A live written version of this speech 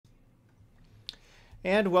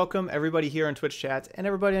And welcome everybody here on Twitch chat and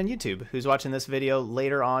everybody on YouTube who's watching this video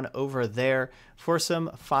later on over there for some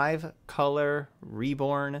 5-color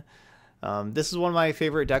Reborn. This is one of my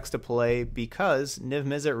favorite decks to play because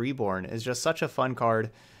Niv-Mythic Reborn is just such a fun card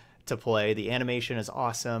to play. The animation is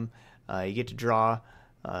awesome. You get to draw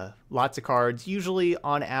lots of cards, usually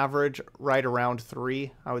on average right around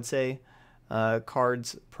 3, I would say,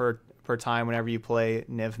 cards per time whenever you play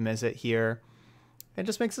Niv-Mythic here. It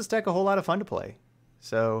just makes this deck a whole lot of fun to play.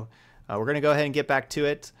 So we're going to go ahead and get back to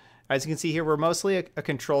it. As you can see here, we're mostly a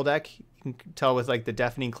control deck. You can tell with like the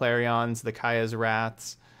Deafening Clarions, the Kaya's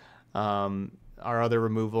Wraths, our other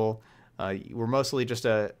removal. We're mostly just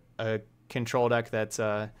a control deck that's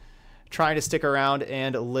trying to stick around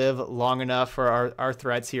and live long enough for our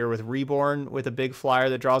threats here with Reborn with a big flyer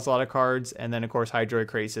that draws a lot of cards. And then, of course, Hydroid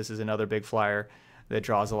Krasis is another big flyer that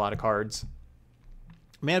draws a lot of cards.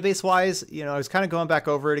 Mana base wise, you know, I was kind of going back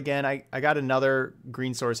over it again. I got another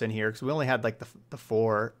green source in here because we only had like the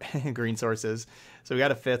 4 green sources. So we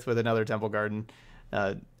got a 5th with another Temple Garden.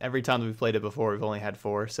 Every time that we've played it before, we've only had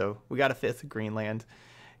 4. So we got a 5th green land.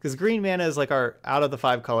 Because green mana is like our, out of the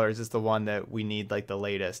 5 colors, is the one that we need like the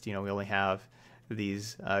latest. You know, we only have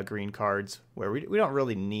these green cards where we don't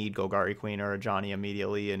really need Golgari Queen or a Ajani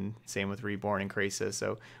immediately. And same with Reborn and Krasis.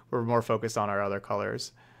 So we're more focused on our other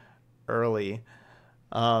colors early.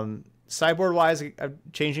 Sideboard wise, I'm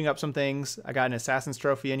changing up some things. I got an Assassin's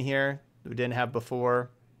Trophy in here that we didn't have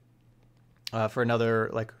before, for another,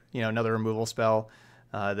 like, you know, another removal spell,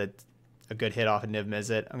 that's a good hit off of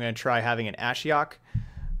Niv-Mizzet. I'm going to try having an Ashiok.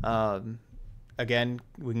 Again,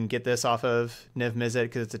 we can get this off of Niv-Mizzet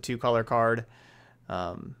because it's a 2-color card.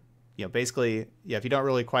 You know, basically, yeah, if you don't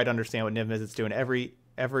really quite understand what Niv-Mizzet's doing, every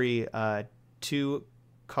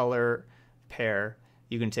 2-color pair,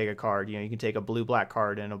 you can take a card. You know, you can take a blue-black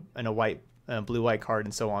card and a white blue-white card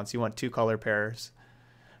and so on. So you want 2-color pairs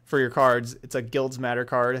for your cards. It's a Guilds Matter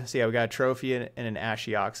card. So yeah, we got a Trophy and an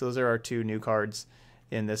Ashiok. So those are our 2 new cards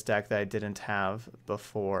in this deck that I didn't have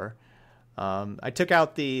before. I took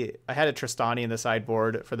out I had a Tristani in the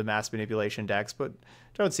sideboard for the mass manipulation decks, but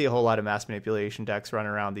I don't see a whole lot of mass manipulation decks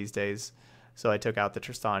running around these days. So I took out the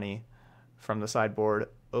Tristani from the sideboard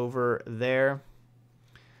over there.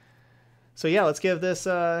 So yeah, let's give this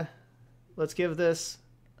deck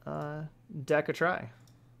a try.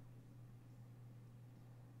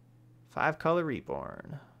 5-color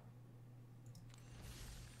Reborn.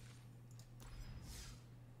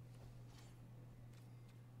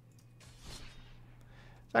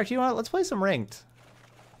 Actually, you know what? Let's play some ranked.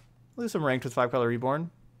 We'll do some ranked with 5-color Reborn.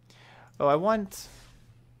 Oh, I want...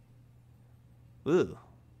 Ooh.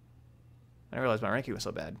 I didn't realize my ranking was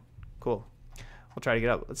so bad. Cool. We'll try to get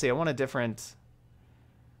up. Let's see, I want a different...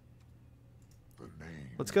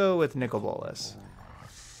 Let's go with Nicol Bolas.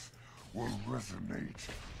 Will resonate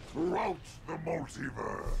throughout the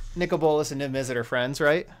multiverse. Nicol Bolas and Niv-Mizzet are friends,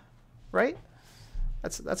 right? Right?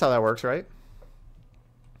 That's how that works, right?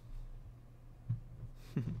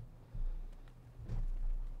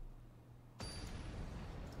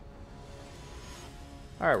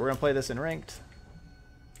 Alright, we're going to play this in ranked.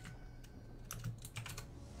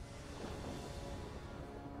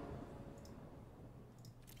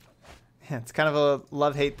 Yeah, it's kind of a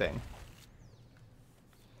love-hate thing.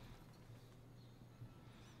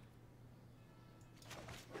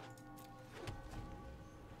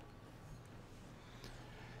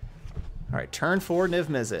 Alright, turn 4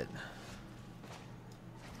 Niv-Mizzet.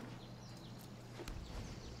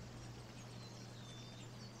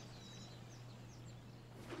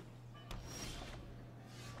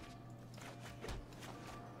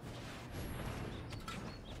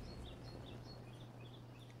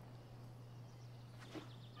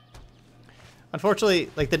 Unfortunately,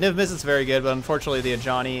 like the Niv-Mizzet's very good, but unfortunately the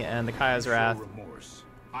Ajani and the Kaya's Wrath,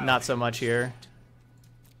 not so much here.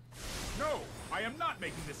 No, I am not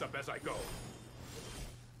making this up as I go.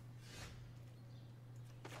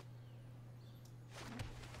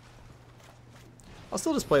 I'll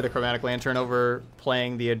still just play the Chromatic Lantern over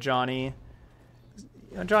playing the Ajani.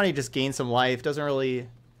 Ajani just gains some life, doesn't really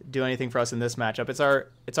do anything for us in this matchup. It's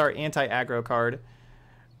our anti-aggro card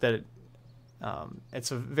that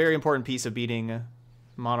it's a very important piece of beating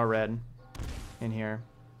mono red in here.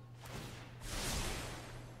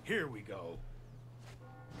 Here we go.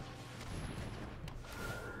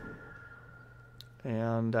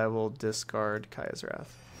 And I will discard Kaya's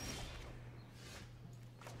Wrath.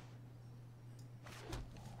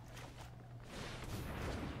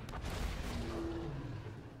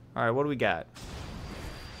 Alright, what do we got?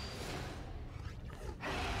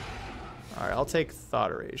 Alright, I'll take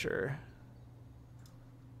Thought Erasure.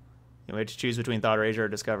 You know, we have to choose between Thought Erasure or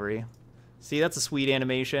Discovery. See, that's a sweet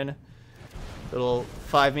animation. Little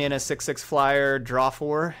 5 mana 6/6 flyer, draw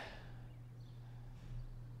 4.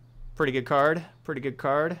 Pretty good card. Pretty good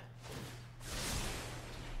card.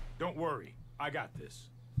 Don't worry, I got this.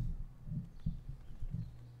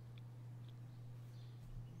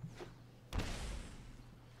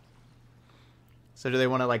 So do they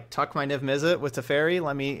want to like tuck my Niv-Mythic with Teferi?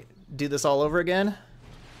 Let me do this all over again.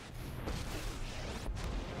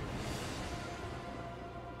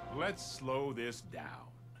 Let's slow this down.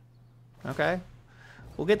 Okay.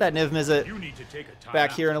 We'll get that Niv-Mythic You need to take a time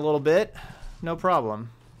back out. here in a little bit. No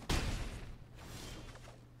problem.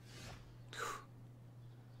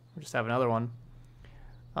 We'll just have another one.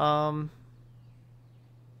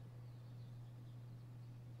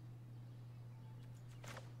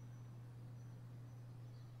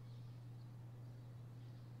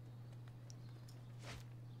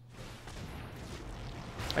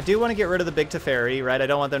 I do want to get rid of the big Teferi, right? I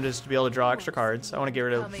don't want them just to be able to draw extra cards. I want to get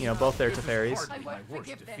rid of, you know, both their Teferis. Hardly my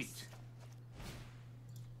worst defeat.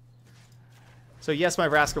 So yes, my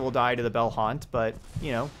Vraska will die to the Bell Haunt, but,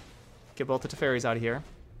 you know, get both the Teferis out of here.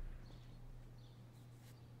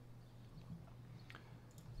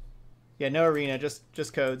 Yeah, no arena,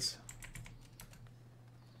 just codes.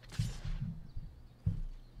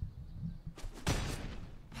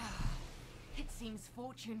 It seems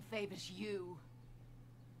fortune favors you.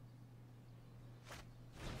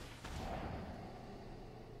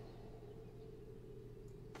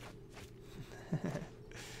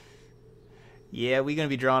 Yeah, we're going to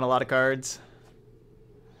be drawing a lot of cards.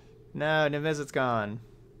 No, Niv-Mythic's gone.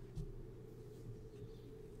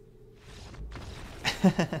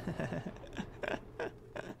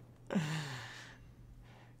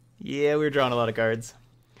 Yeah, we're drawing a lot of cards.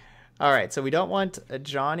 Alright, so we don't want a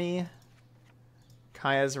Johnny,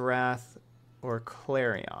 Kaya's Wrath, or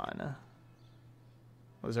Clarion.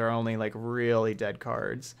 Those are only, like, really dead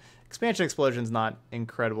cards. Expansion Explosion's not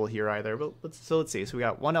incredible here either, but let's see. So we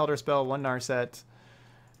got 1 Elder Spell, 1 Narset,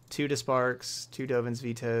 2 Desparks, 2 Dovin's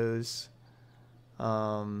Vetoes,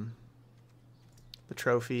 the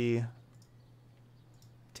Trophy,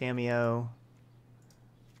 Tameo,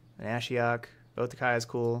 an Ashiok. Both the Kaya's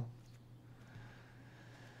cool.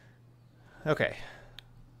 Okay.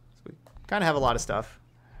 So we kind of have a lot of stuff.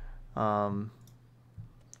 I'll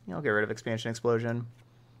get rid of Expansion Explosion.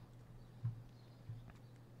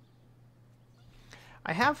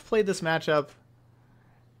 I have played this matchup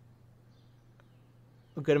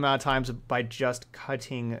a good amount of times by just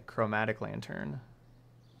cutting Chromatic Lantern.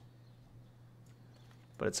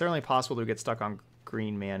 But it's certainly possible to get stuck on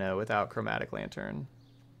green mana without Chromatic Lantern.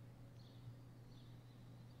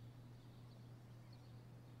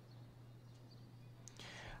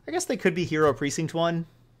 I guess they could be Hero Precinct 1.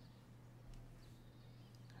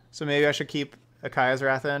 So maybe I should keep Akaya's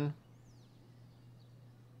Wrath in.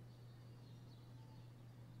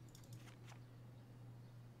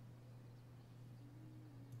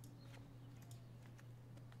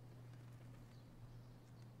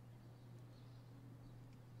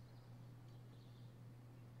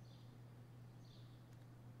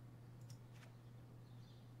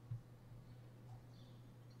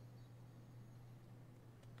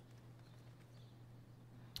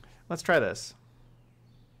 Let's try this.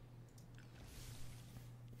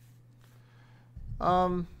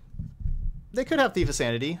 They could have Thief of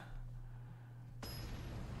Sanity.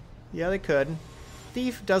 Yeah, they could.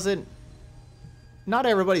 Thief doesn't... Not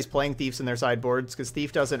everybody's playing Thieves in their sideboards, because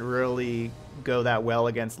Thief doesn't really go that well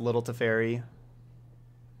against Little Teferi.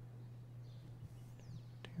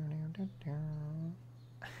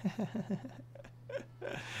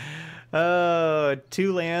 Oh,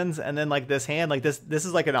 2 lands, and then like this hand, like this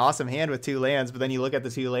is like an awesome hand with 2 lands, but then you look at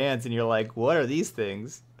the 2 lands and you're like, what are these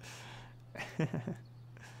things? All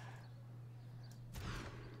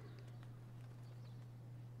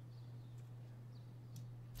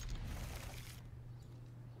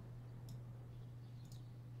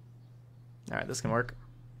right, this can work.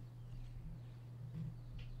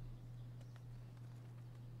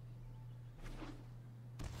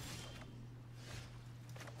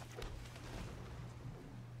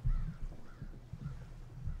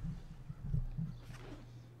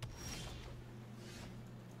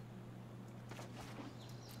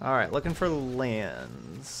 All right, looking for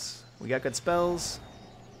lands. We got good spells.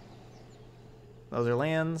 Those are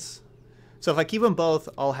lands. So if I keep them both,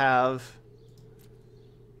 I'll have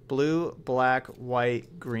blue, black,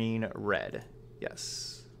 white, green, red.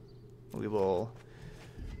 Yes. We will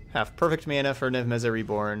have perfect mana for Niv-Mythic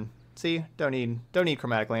Reborn. See? Don't need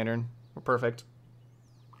Chromatic Lantern. We're perfect.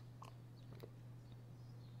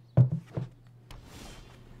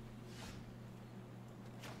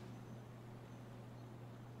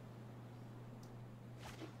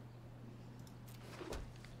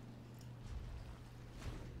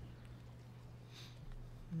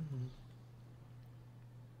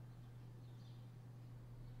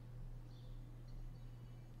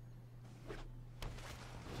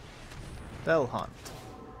 Bell Hunt.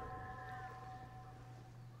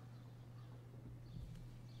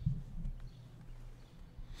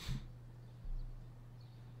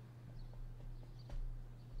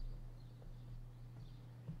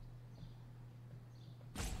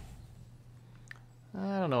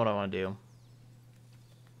 I don't know what I want to do.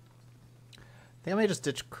 I think I may just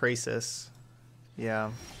ditch Krasis.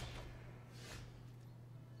 Yeah.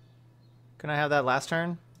 Can I have that last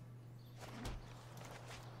turn?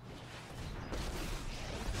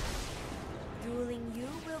 Dueling you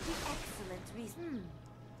will be excellent reason.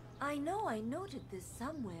 I know I noted this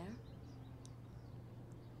somewhere.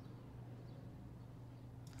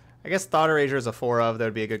 I guess Thought Erasure is a 4 of. That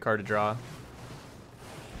would be a good card to draw.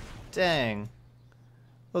 Dang.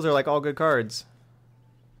 Those are like all good cards.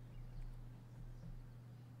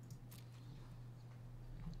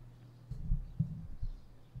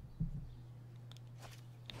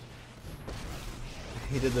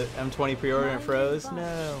 He did the M20 pre-order and it froze?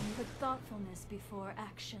 No. Put thoughtfulness before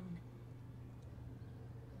action.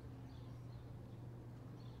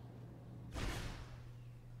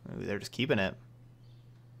 Maybe they're just keeping it.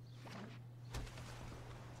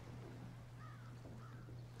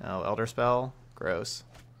 Oh, Elder Spell? Gross.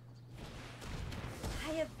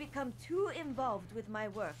 I have become too involved with my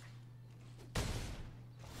work.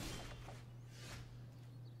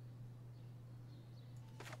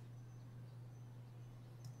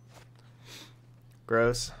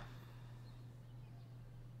 Gross.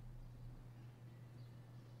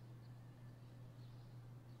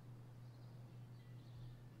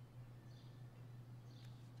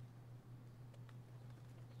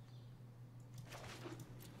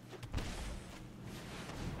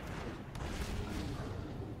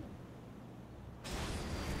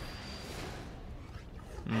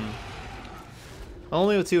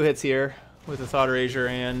 Only with 2 hits here, with the Thought Erasure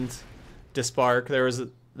and Dispark.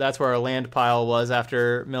 That's where our land pile was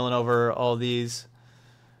after milling over all these.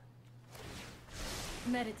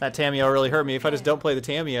 That Tamiyo really hurt me. If I just don't play the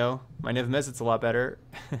Tamiyo, my Niv-Mythic's a lot better.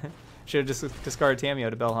 Should have just discarded Tamiyo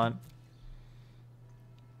to Bell Hunt.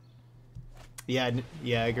 Yeah,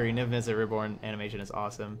 I agree. Niv-Mythic Reborn animation is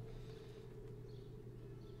awesome.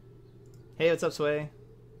 Hey, what's up, Sway?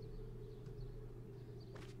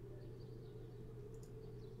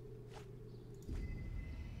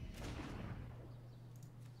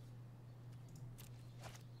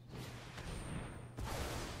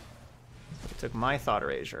 Took my Thought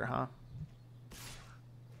Erasure, huh?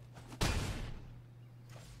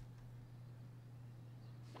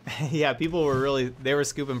 Yeah, people were they were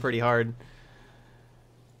scooping pretty hard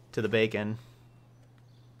to the bacon.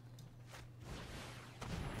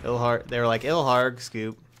 Ilharg, they were like, Ilharg,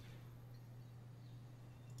 scoop.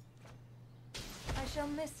 I shall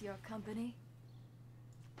miss your company.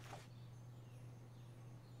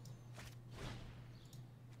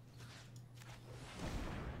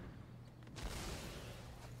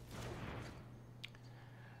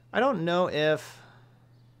 I don't know if...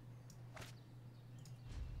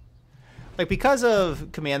 Like, because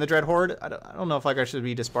of Command the Dread Horde, I don't know if like I should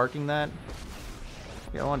be disbarking that.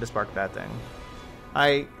 Yeah, I want to disbark that thing.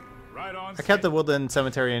 I kept the Woodland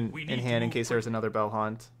Cemetery in hand in case there was another Bell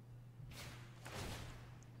Hunt.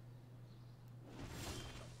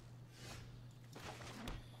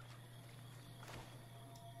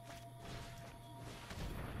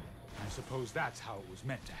 I suppose that's how it was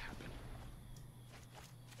meant to happen.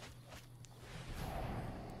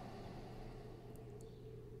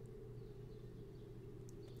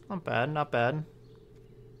 Not bad, not bad.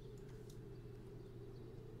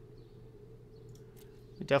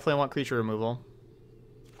 We definitely want creature removal.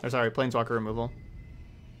 Or sorry, planeswalker removal.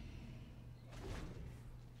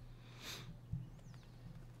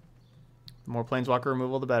 The more planeswalker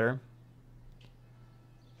removal, the better.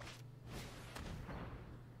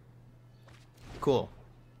 Cool.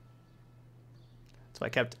 So I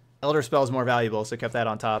kept Elder Spell is more valuable, so I kept that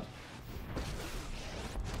on top.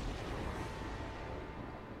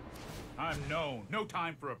 I'm known. No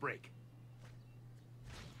time for a break.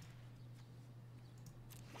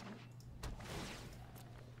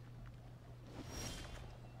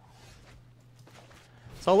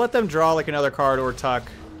 So I'll let them draw like another card or tuck.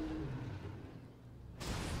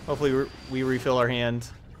 Hopefully we refill our hand.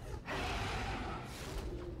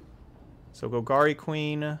 So Golgari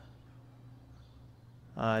Queen,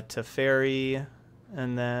 Teferi,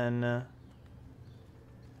 and then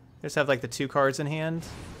just have like the 2 cards in hand.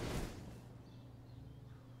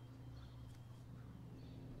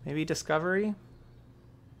 Maybe Discovery?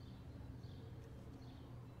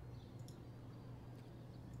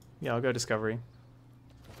 Yeah, I'll go Discovery.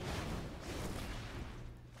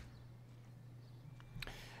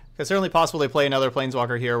 It's certainly possible they play another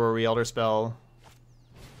Planeswalker here where we Elder Spell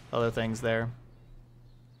other things there.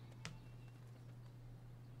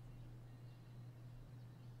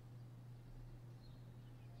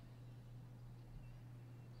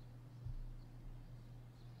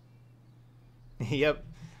 Yep.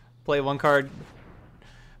 Play one card.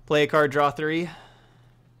 Play a card, draw 3.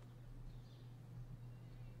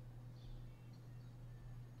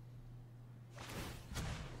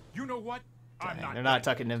 You know what? I'm Dang, not. they're not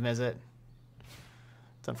tucking Niv-Mizzet.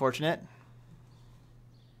 It's unfortunate.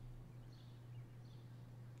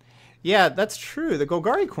 Yeah, that's true. The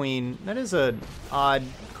Golgari Queen, that is an odd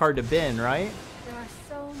card to bin, right? There are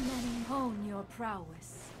so many. Hone your prowess.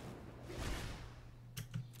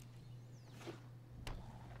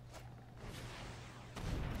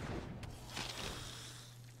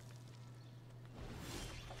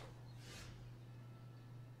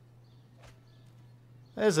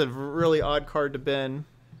 That is a really odd card to bin.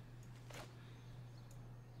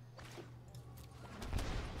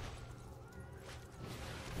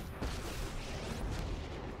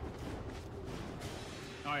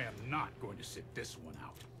 I am not going to sit this one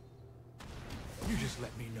out. You just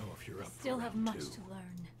let me know if you're up. Still for have round much 2. to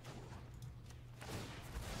learn.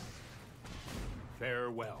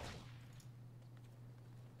 Farewell.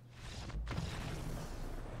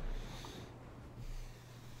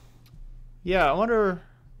 Yeah, I wonder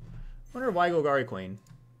why Golgari Queen.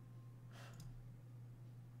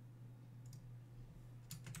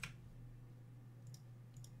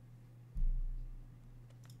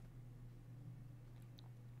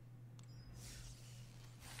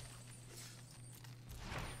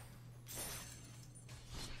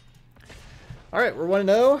 All right, we're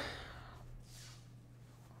 1-0.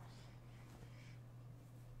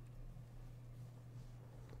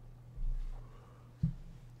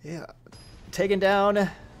 Yeah. Taking down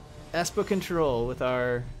Espa Control with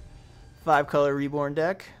our 5-color Reborn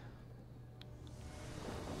deck.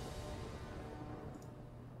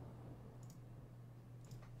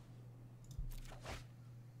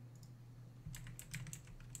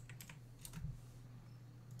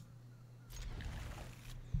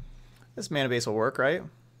 This mana base will work, right?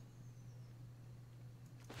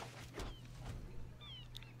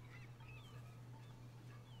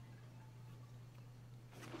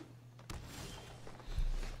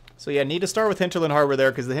 So yeah, need to start with Hinterland Harbor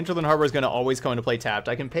there, because the Hinterland Harbor is going to always come into play tapped.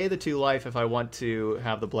 I can pay the 2 life if I want to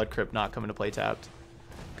have the Blood Crypt not come into play tapped,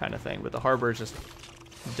 kind of thing. But the Harbor is just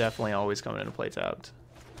definitely always coming into play tapped.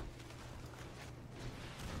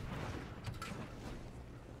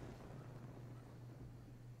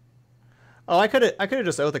 Oh, I could have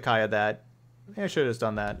just Oath of Kaya that. Maybe I should have just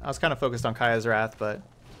done that. I was kind of focused on Kaya's Wrath, but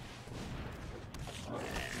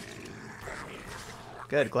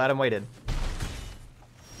good. Glad I'm waited.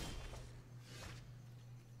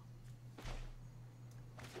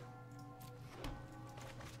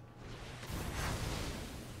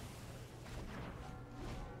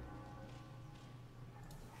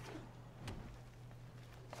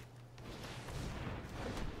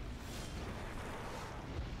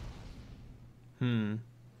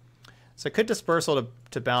 So I could Dispersal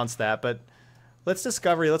to bounce that, but let's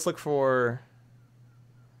Discovery. Let's look for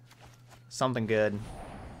something good.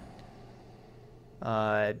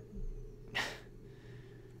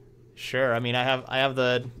 Sure. I mean, I have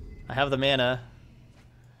the mana.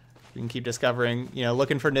 We can keep discovering. You know,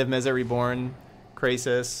 looking for Niv-Mizzet Reborn,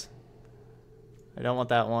 Krasis. I don't want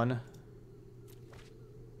that one.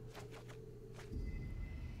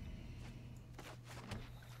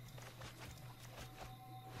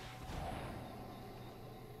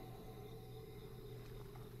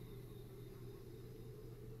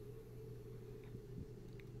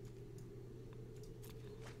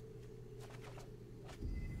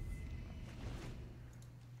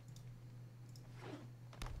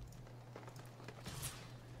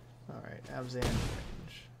 Abzan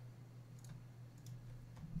range.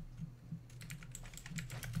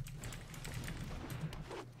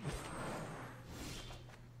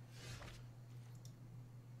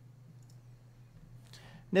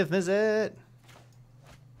 Niv-Mizzet.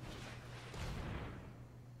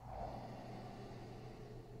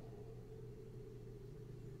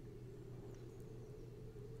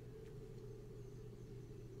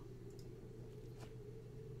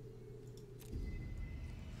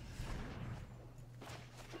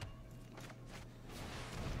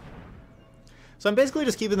 So I'm basically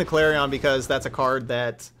just keeping the Clarion because that's a card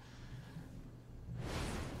that,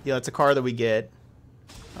 you know, it's a card that we get.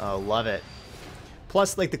 Oh, love it.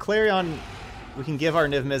 Plus, like, the Clarion, we can give our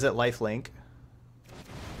Niv-Mizzet lifelink.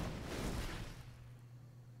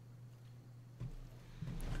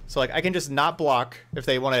 So like I can just not block if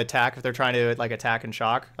they want to attack, if they're trying to like attack and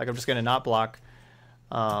shock. Like I'm just gonna not block.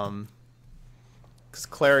 Because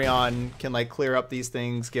Clarion can like clear up these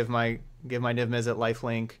things, give my Niv-Mizzet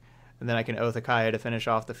lifelink, and then I can Oath Akaya to finish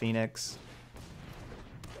off the Phoenix.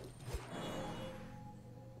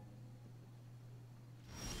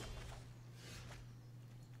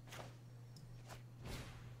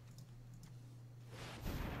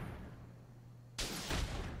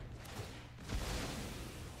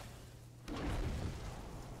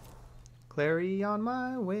 Clarion,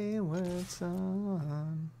 my wayward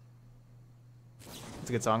son. It's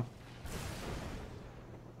a good song.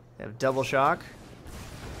 They have double shock.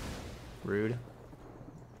 Rude.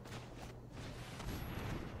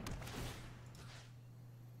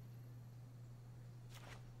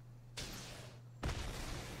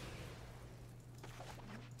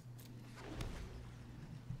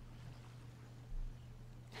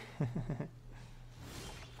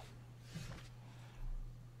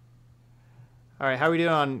 All right, how are we doing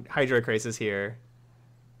on Hydro Crisis here?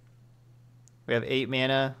 We have 8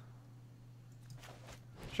 mana.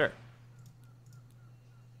 Sure.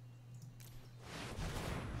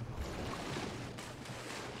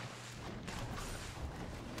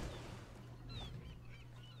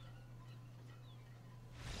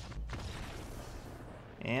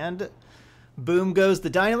 And boom goes the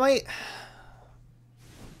dynamite.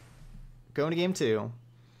 Going to game 2.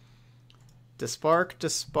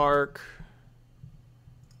 Despark.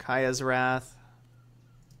 Kaya's Wrath.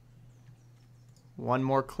 One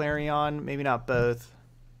more Clarion, maybe not both.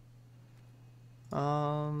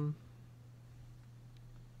 I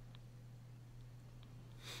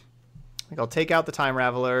think I'll take out the Time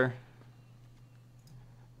Raveler.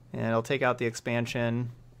 And I'll take out the expansion.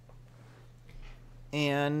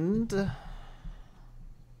 And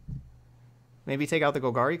maybe take out the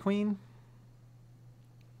Golgari Queen.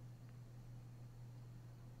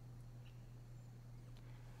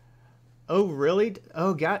 Oh, really?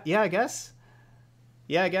 Oh, God. Yeah, I guess.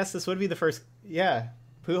 Yeah, I guess this would be the first. Yeah.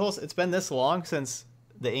 Pujols, it's been this long since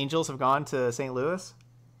the Angels have gone to St. Louis.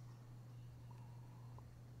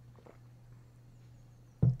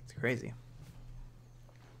 It's crazy.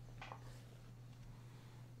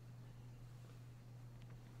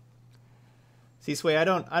 See, Sway, I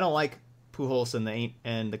don't like Pujols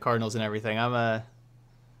and the Cardinals and everything. I'm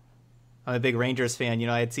a big Rangers fan. You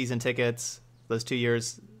know, I had season tickets those 2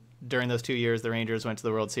 years. During those 2 years, the Rangers went to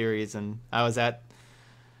the World Series, and I was at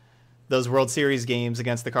those World Series games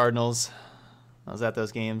against the Cardinals. I was at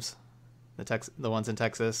those games, the ones in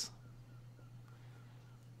Texas.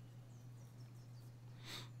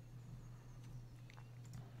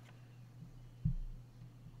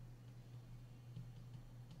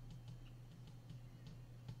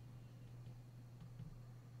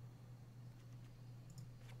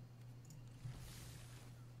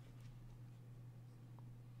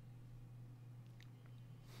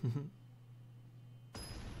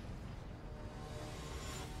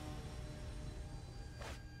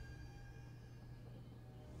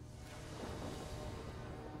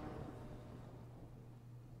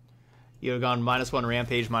 You have gone -1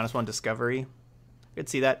 Rampage, -1 Discovery. I could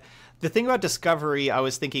see that. The thing about Discovery, I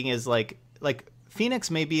was thinking is like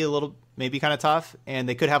Phoenix may be kind of tough, and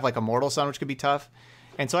they could have like a Mortal Sun, which could be tough.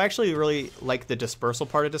 And so I actually really like the dispersal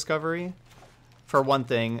part of Discovery. For one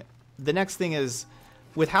thing, the next thing is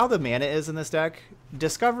with how the mana is in this deck,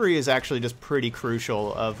 Discovery is actually just pretty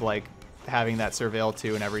crucial of like having that Surveil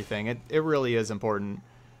 2 and everything. It really is important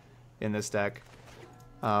in this deck.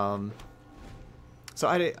 So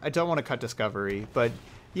I don't want to cut Discovery, but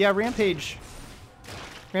yeah, Rampage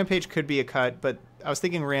could be a cut, but I was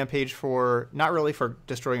thinking Rampage for, not really for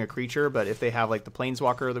destroying a creature, but if they have like the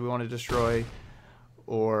Planeswalker that we want to destroy,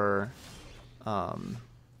 or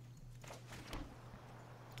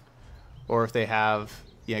if they have,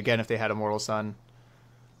 yeah, again, if they had a Mortal Sun.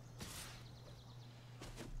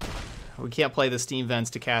 We can't play the Steam Vents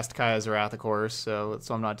to cast Kaya's Wrath, of course, so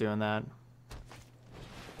I'm not doing that.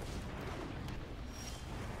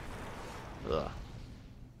 Ugh.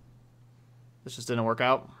 This just didn't work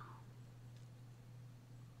out.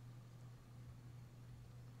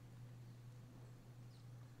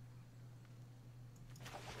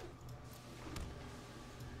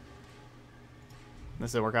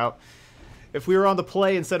 This didn't work out. If we were on the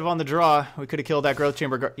play instead of on the draw, we could have killed that Growth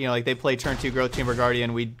Chamber. You know, like they play turn 2 Growth Chamber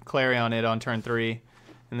Guardian, we'd Clarion it on turn 3,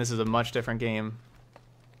 and this is a much different game.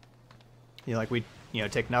 You know, like we,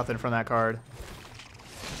 take nothing from that card.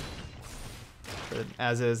 But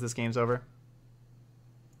as is, this game's over.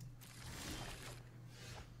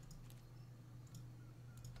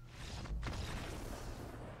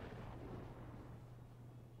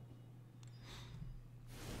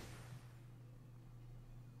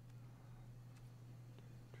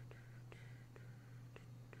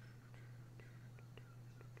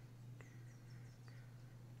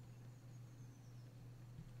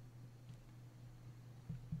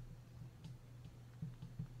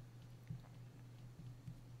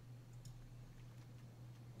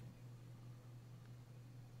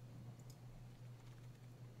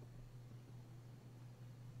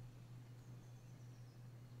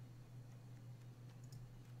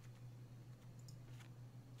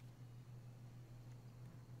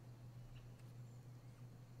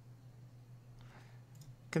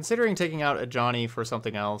 considering taking out a Johnny for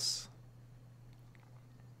something else.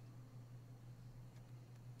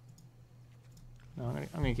 No, I'm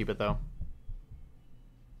gonna keep it though.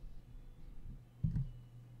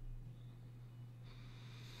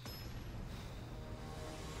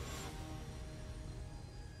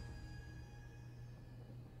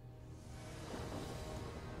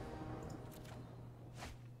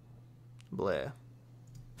 Bleh.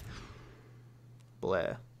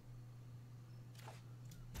 Bleh.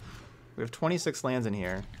 We have 26 lands in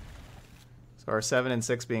here. So our 7 and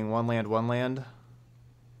 6 being 1 land, 1 land.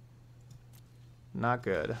 Not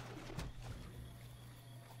good.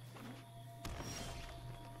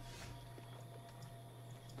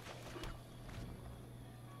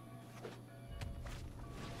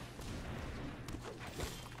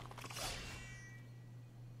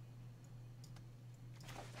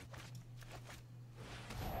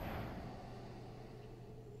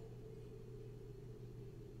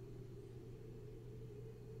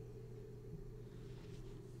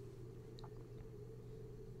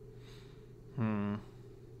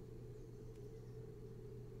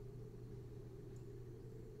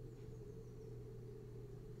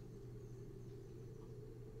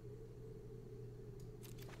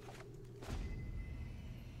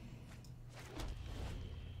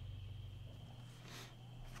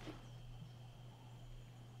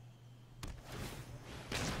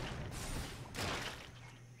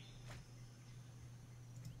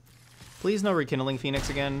 Please no Rekindling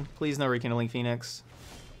Phoenix again. Please no Rekindling Phoenix.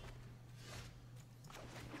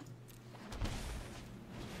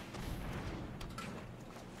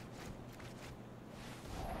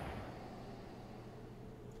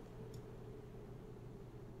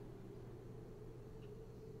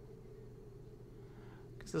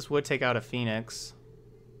 Because this would take out a Phoenix.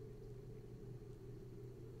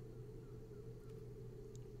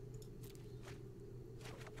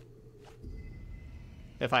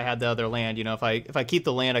 If I had the other land, you know, if I keep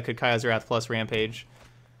the land, I could Kaya's Wrath plus Rampage.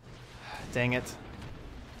 Dang it.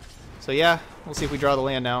 So yeah, we'll see if we draw the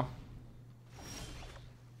land now.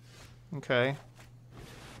 Okay.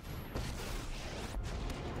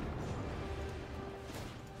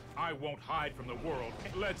 I won't hide from the world.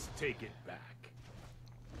 Let's take it back.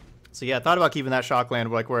 So yeah, I thought about keeping that shock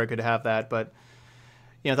land, like where I could have that, but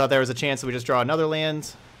you know, thought there was a chance that we just draw another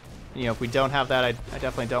land. You know, if we don't have that, I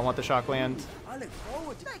definitely don't want the shock land. I look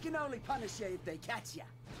forward to. They can only punish you if they catch you.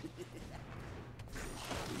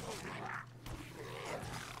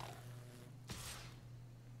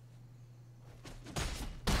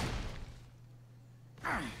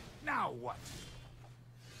 Now what?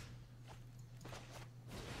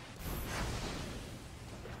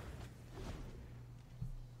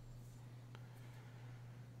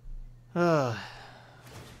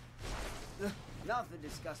 Nothing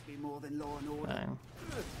disgusts me more than law and order. Dang.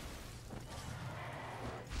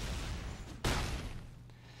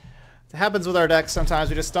 It happens with our decks. Sometimes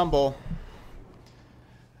we just stumble.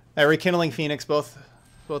 That Rekindling Phoenix, both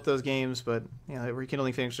those games, but you know,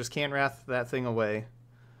 Rekindling Phoenix just can't wrath that thing away.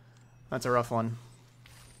 That's a rough one.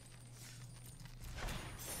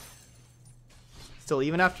 Still,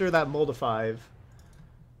 even after that Mold of 5,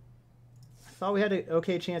 I thought we had an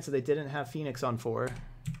okay chance that they didn't have Phoenix on 4.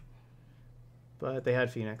 But they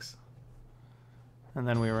had Phoenix. And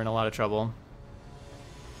then we were in a lot of trouble.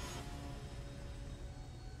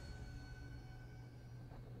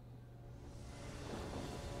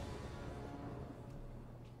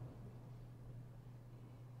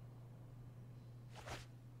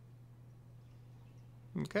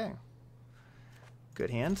 Okay. Good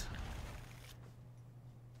hand.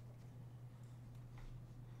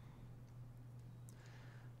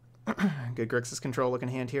 Good Grixis control looking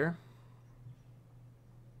hand here.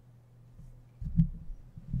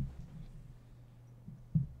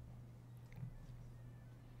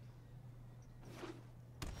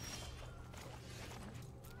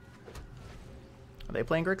 Are they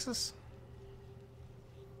playing Grixis?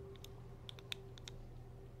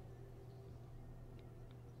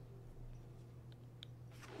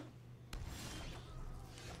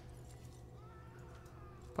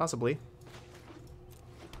 Possibly.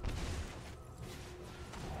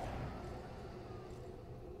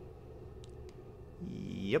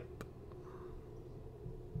 Yep.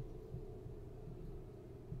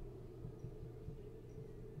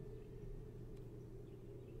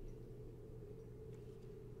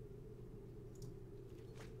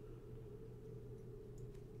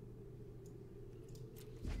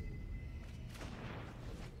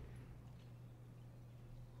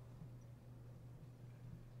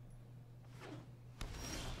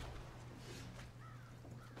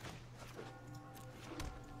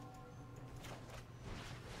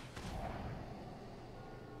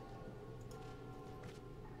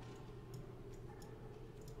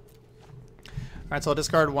 Alright, so I'll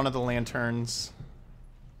discard one of the lanterns.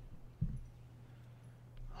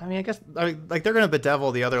 I mean, I guess, like, they're going to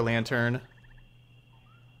bedevil the other lantern.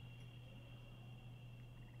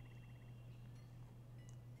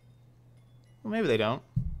 Well, maybe they don't.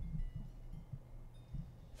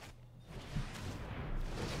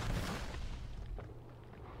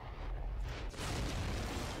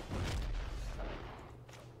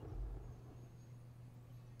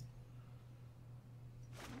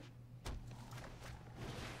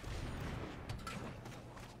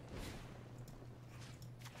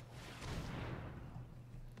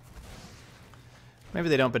 Maybe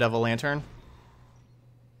they don't bedevil lantern.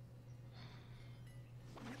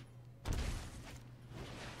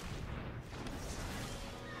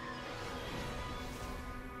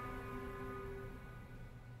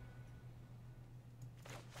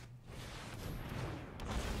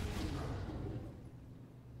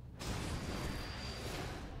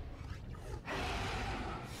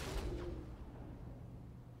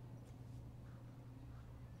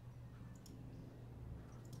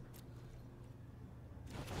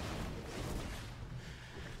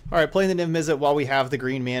 Alright, playing the Niv-Mythic while we have the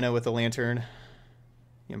green mana with the lantern.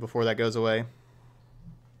 You know, before that goes away.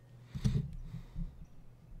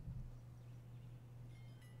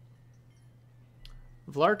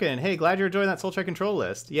 Vlarkin, hey, glad you're enjoying that Soul Check control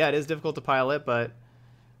list. Yeah, it is difficult to pilot, but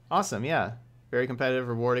awesome, yeah. Very competitive,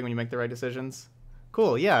 rewarding when you make the right decisions.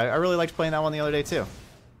 Cool, yeah, I really liked playing that one the other day too.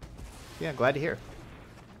 Yeah, glad to hear.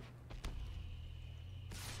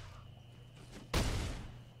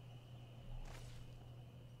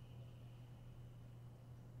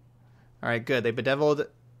 Alright, good. They bedeviled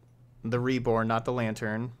the Reborn, not the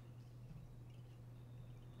Lantern.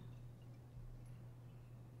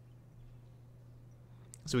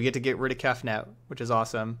 So we get to get rid of Kefnet, which is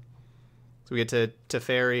awesome. So we get to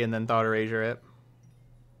Teferi and then Thought Erasure it.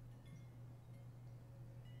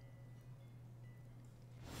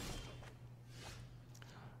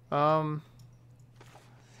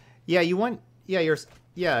 Yeah, you want...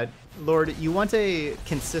 Yeah, Lord, you want a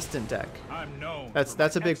consistent deck. I'm known.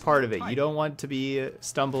 That's a big part of it. You don't want to be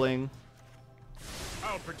stumbling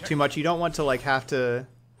too much. You don't want to like have to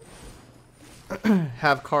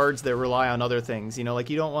have cards that rely on other things. You know, like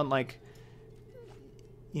you don't want like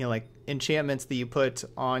like enchantments that you put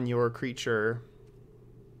on your creature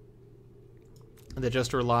that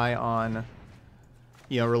just rely on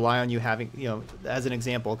you having, as an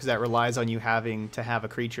example, because that relies on you having to have a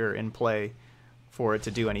creature in play for it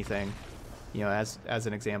to do anything, as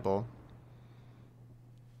an example.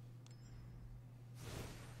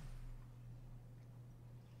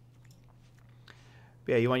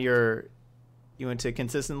 But yeah, you want to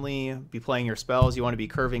consistently be playing your spells. You want to be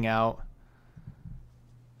curving out.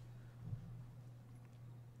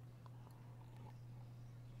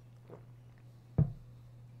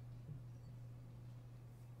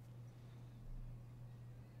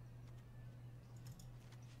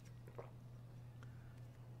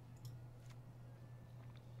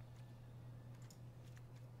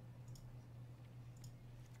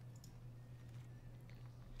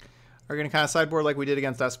 We're going to kind of sideboard like we did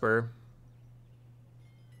against Esper.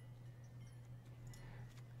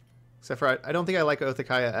 Except for I don't think I like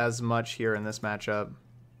Othakaya as much here in this matchup.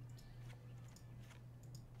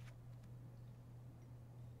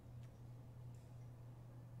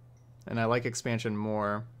 And I like expansion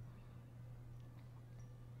more.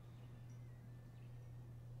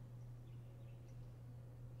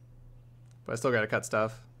 But I still got to cut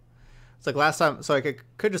stuff. It's like last time, so I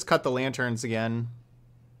could just cut the lanterns again.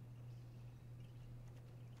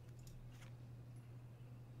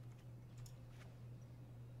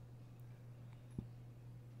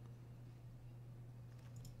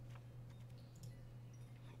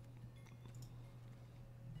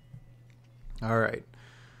 All right,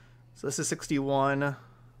 so this is 61.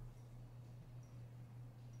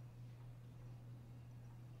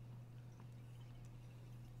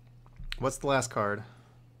 What's the last card? I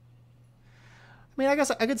mean, I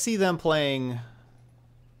guess I could see them playing...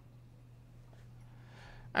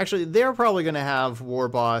 Actually, they're probably going to have War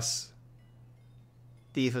Boss,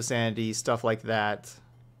 Thief of Sanity, stuff like that.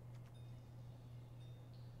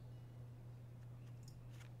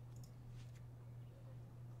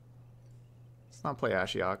 Let's not play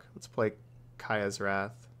Ashiok. Let's play Kaya's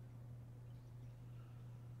Wrath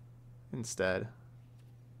instead.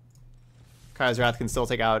 Kaya's Wrath can still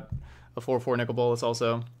take out a 4/4 Nicol Bolas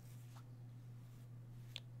also.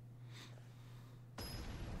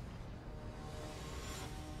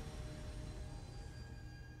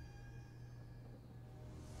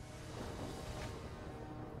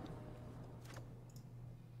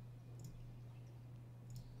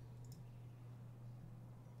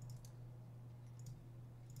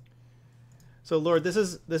 So Lord, this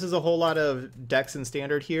is a whole lot of decks in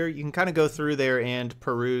standard here. You can kind of go through there and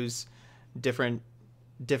peruse different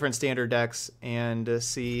standard decks and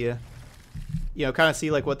see, you know, kind of see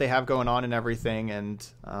like what they have going on and everything, and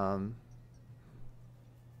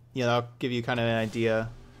you know, that'll give you kind of an idea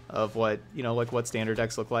of what, you know, like what standard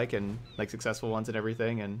decks look like and like successful ones and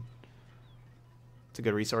everything, and it's a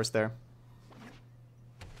good resource there.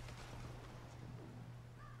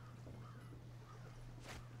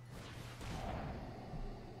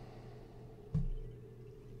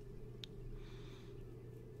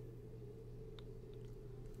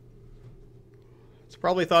 It's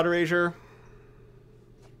probably Thought Erasure.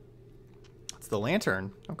 It's the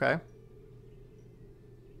Lantern. Okay.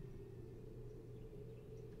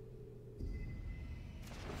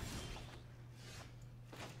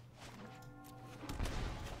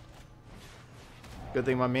 Good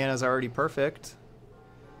thing my mana's already perfect.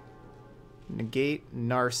 Negate,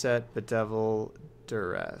 Narset, Bedevil,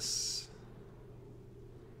 Duress.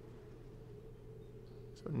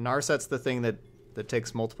 So Narset's the thing that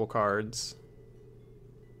takes multiple cards.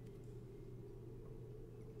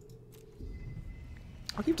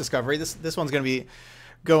 I'll keep Discovery. This one's going to be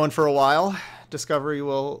going for a while. Discovery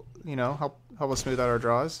will, you know, help us smooth out our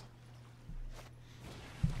draws.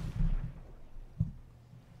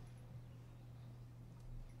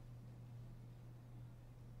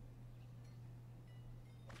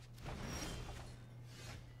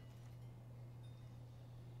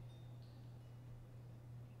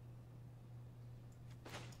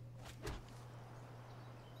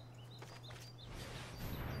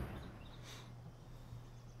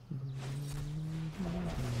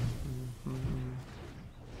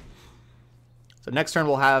 So next turn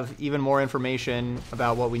we'll have even more information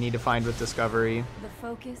about what we need to find with Discovery. The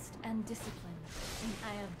focused and disciplined. And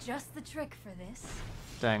I have just the trick for this.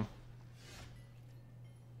 Dang.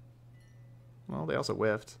 Well, they also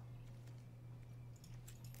whiffed.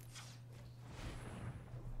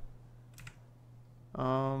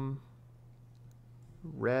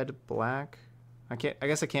 Red, black. I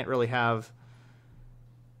guess I can't really have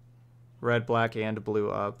red, black, and blue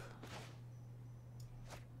up.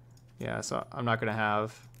 Yeah, so I'm not gonna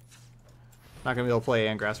be able to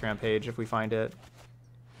play Grass Rampage if we find it.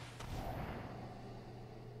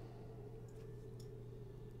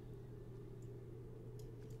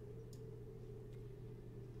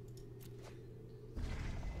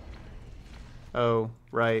 Oh,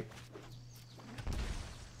 right.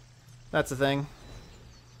 That's the thing.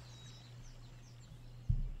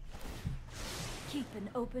 Keep an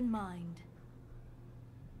open mind.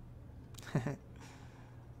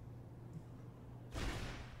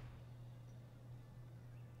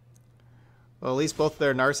 Well, at least both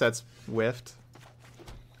their Narsets whiffed.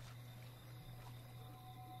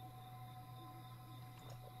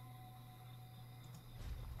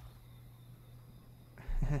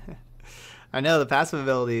 I know, the passive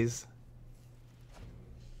abilities.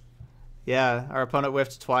 Yeah, our opponent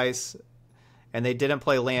whiffed twice, and they didn't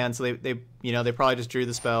play land, so they you know, they probably just drew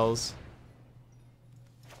the spells.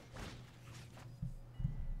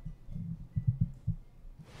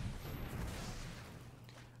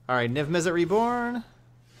 All right, Niv-Mythic Reborn.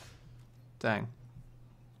 Dang.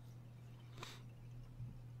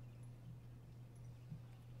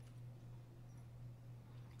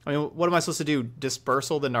 I mean, what am I supposed to do?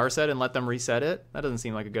 Dispersal the Narset and let them reset it? That doesn't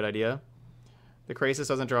seem like a good idea. The Krasis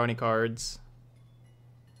doesn't draw any cards.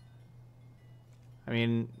 I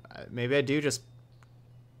mean, maybe I do just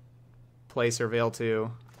play Surveil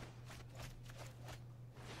too.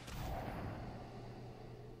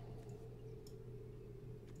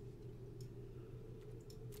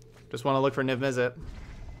 Just want to look for Niv-Mizzet.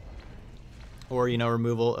 Or, you know,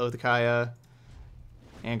 removal of the Kaya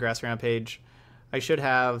and Grass Rampage. I should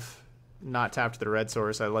have not tapped the red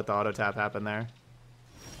source. I let the auto tap happen there.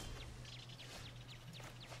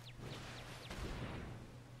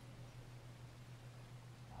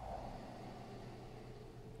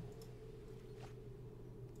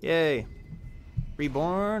 Yay.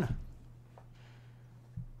 Reborn.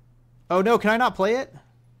 Oh no, can I not play it?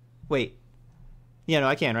 Wait. Yeah, no,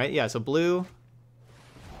 I can, right? Yeah, so blue,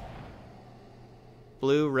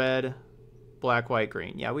 red, black, white,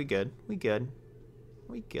 green. Yeah, we good. We good.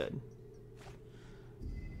 We good.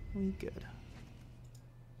 We good.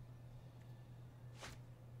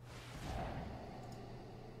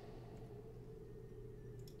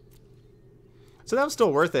 So that was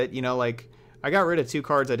still worth it, you know, like, I got rid of 2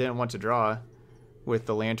 cards I didn't want to draw with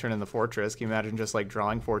the Lantern and the Fortress. Can you imagine just, like,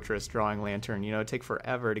 drawing Fortress, drawing Lantern? You know, it'd take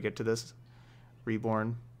forever to get to this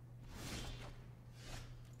Reborn.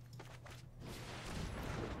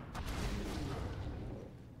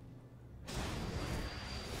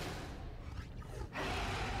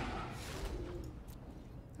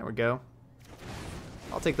 we go.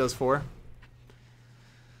 I'll take those 4.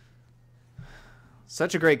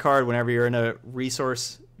 Such a great card whenever you're in a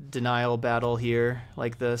resource denial battle here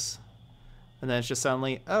like this. And then it's just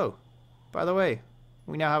suddenly, oh, by the way,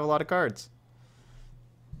 we now have a lot of cards.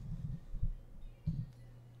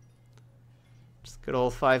 Just good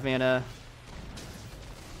old 5 mana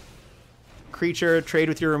creature, trade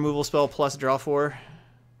with your removal spell plus draw 4.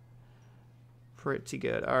 Pretty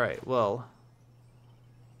good. Alright, well,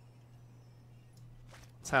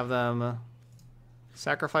 let's have them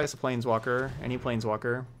sacrifice a planeswalker. Any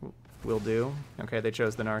planeswalker will do. Okay, they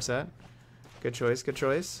chose the Narset. Good choice, good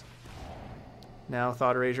choice. Now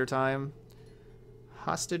Thought Erasure time.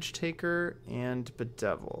 Hostage Taker and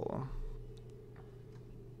Bedevil.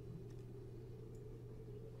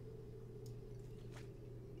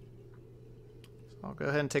 So I'll go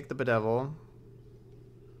ahead and take the Bedevil.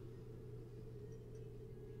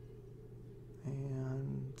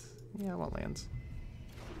 And yeah, I want lands.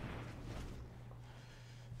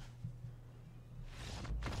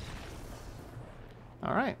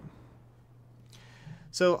 All right.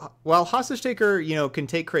 So while Hostage Taker, you know, can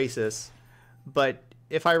take Krasis, but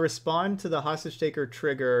if I respond to the Hostage Taker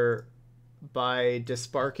trigger by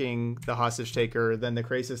disparking the Hostage Taker, then the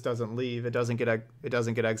Krasis doesn't leave. It doesn't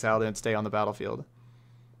get exiled and stay on the battlefield.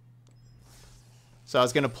 So I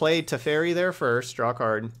was going to play Teferi there first, draw a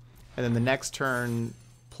card, and then the next turn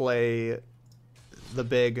play a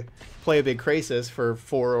big Krasis for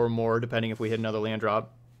 4 or more, depending if we hit another land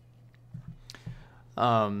drop.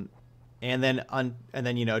 And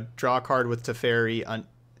then you know, draw a card with Teferi.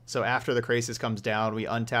 So after the Krasis comes down, we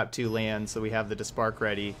untap 2 lands, so we have the Dispark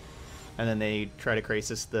ready, and then they try to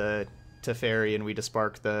Krasis the Teferi, and we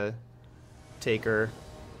Dispark the Taker,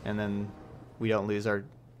 and then we don't lose our.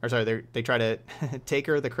 Or sorry, they try to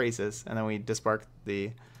Taker the Krasis, and then we Dispark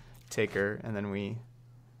the Taker, and then we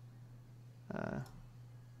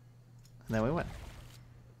win.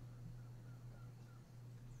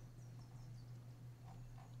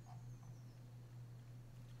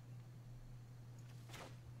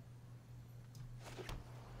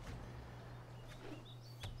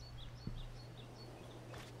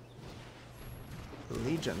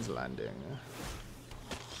 Legion's Landing.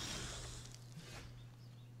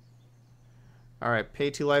 Alright, pay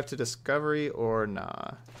 2 life to Discovery or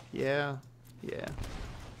nah? Yeah.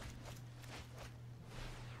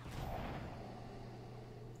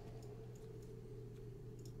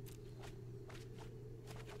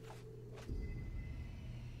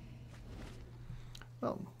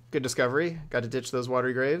 Well, good Discovery. Got to ditch those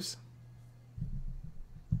Watery Graves.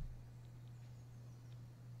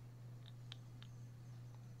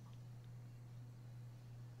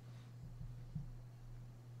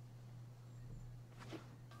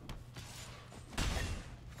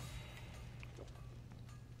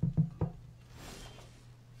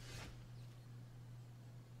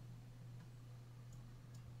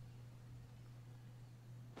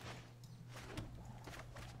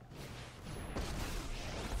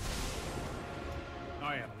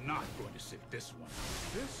 I am not going to sit this one.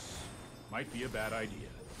 This might be a bad idea.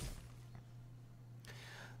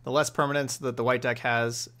 The less permanence that the white deck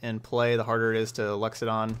has in play, the harder it is to Lux it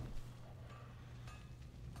on.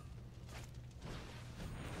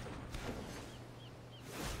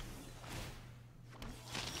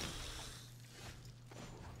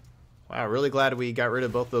 Wow, really glad we got rid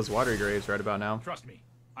of both those Watery Graves right about now. Trust me,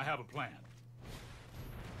 I have a plan.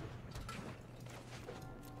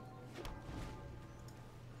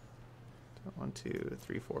 1, 2,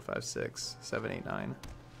 3, 4, 5, 6, 7, 8, 9.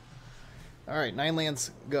 All right, 9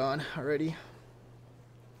 lands gone already.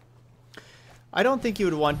 I don't think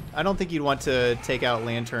you'd want to take out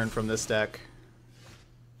Lantern from this deck.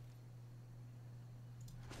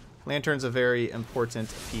 Lantern's a very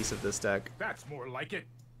important piece of this deck. That's more like it.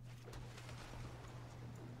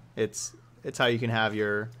 It's how you can have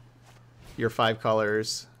your 5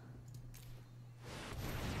 colors.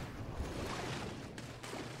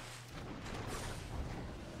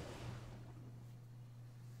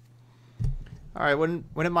 All right,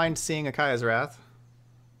 wouldn't mind seeing Akaya's Wrath.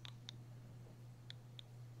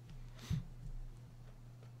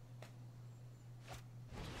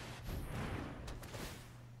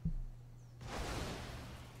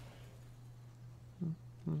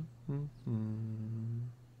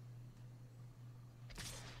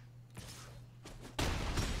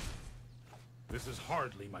 This is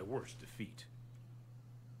hardly my worst defeat.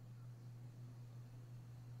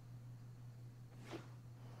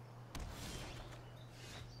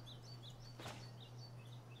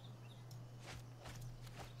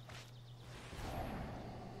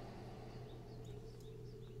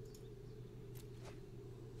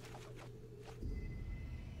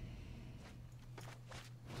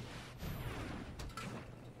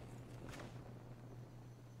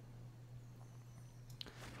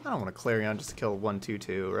 don't want a Clarion just to kill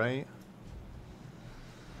 1/2/2, right?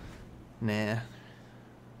 Nah.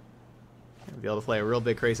 Gonna be able to play a real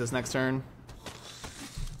big Krasis next turn.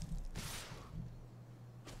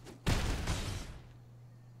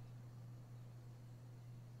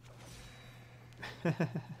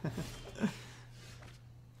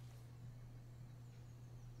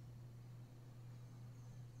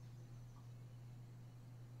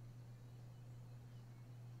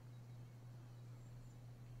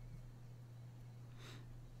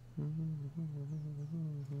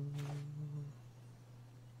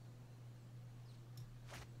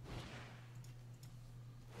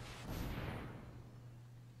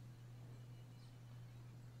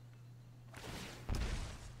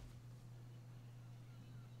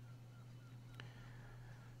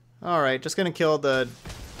 Alright, just gonna kill the...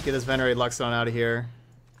 get this Venerate Luxodon out of here.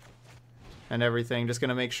 And everything. Just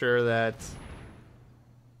gonna make sure that...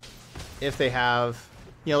 if they have...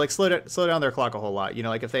 you know, like, slow down their clock a whole lot. You know,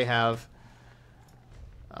 like, if they have...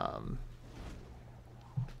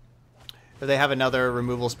 if they have another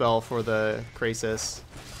removal spell for the Krasis,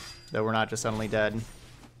 that we're not just suddenly dead.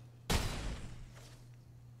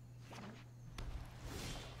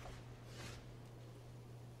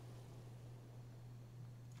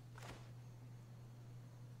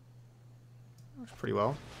 Works pretty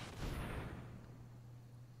well.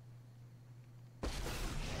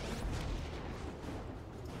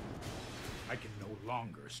 I can no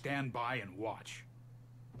longer stand by and watch.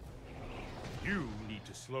 You need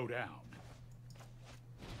to slow down.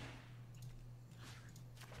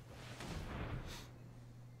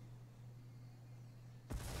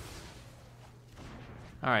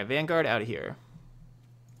 Alright, Vanguard out of here.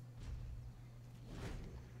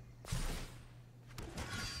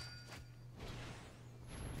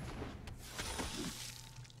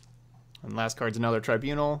 And last card's another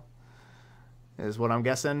Tribunal, is what I'm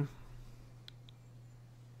guessing.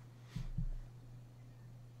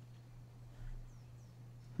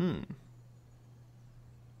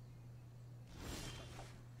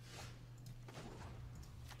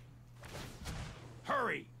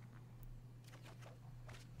 Hurry!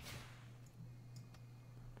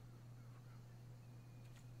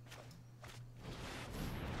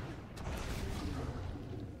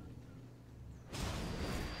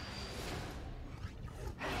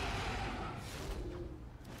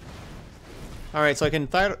 Alright, so I can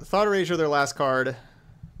Thought Erasure their last card.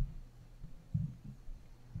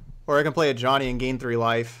 Or I can play a Johnny and gain 3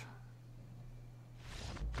 life.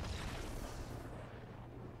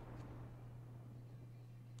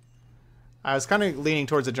 I was kind of leaning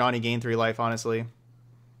towards a Johnny gain 3 life, honestly.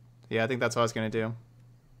 Yeah, I think that's what I was going to do.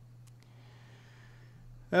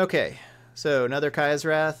 Okay, so another Kaya's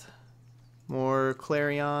Wrath. More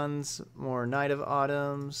Clarions. More Knight of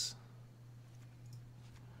Autumns.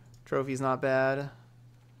 Trophy's not bad.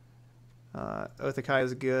 Oath of Kai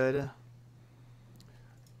is good.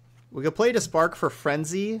 We could play Despark for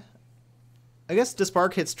Frenzy. I guess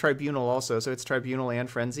Despark hits Tribunal also, so it's Tribunal and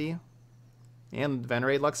Frenzy. And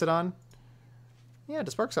Venerate Luxodon. Yeah,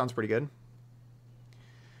 Despark sounds pretty good.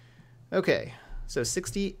 Okay, so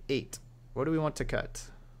 68. What do we want to cut?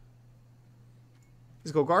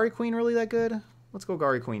 Is Golgari Queen really that good? What's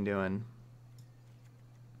Golgari Queen doing?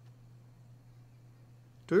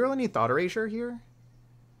 Do we really need Thought Erasure here?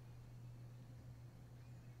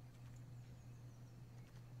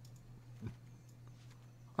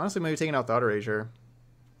 Honestly, maybe taking out Thought Erasure.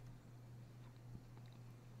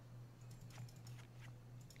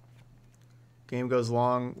 Game goes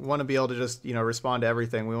long. We want to be able to just, you know, respond to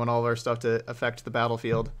everything. We want all of our stuff to affect the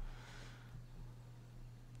battlefield.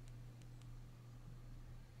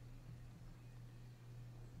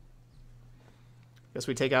 Guess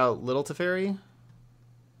we take out Little Teferi.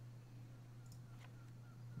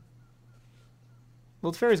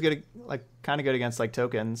 Little Teferi's good, like, kind of good against, like,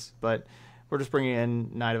 tokens, but we're just bringing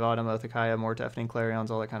in Knight of Autumn, Oath of Kaya, more Deafening Clarions,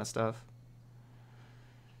 all that kind of stuff.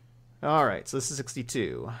 Alright, so this is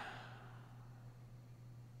 62.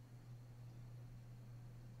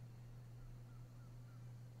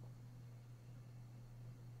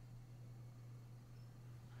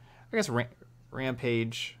 I guess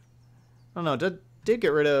Rampage. I don't know, did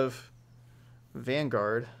get rid of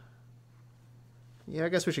Vanguard. Yeah, I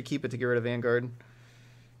guess we should keep it to get rid of Vanguard.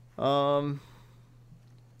 Gonna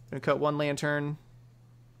cut 1 Lantern.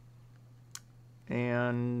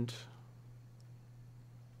 And...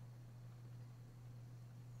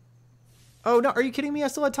 oh, no, are you kidding me? I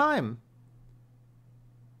still had time.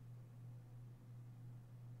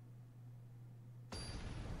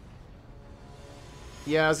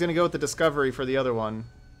 Yeah, I was gonna go with the Discovery for the other one.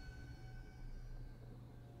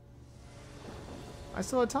 I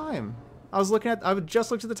still had time. I just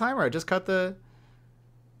looked at the timer. I just cut the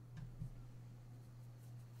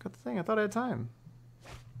thing. I thought I had time.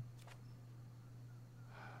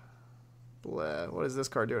 Bleh. What is this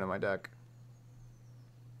card doing in my deck?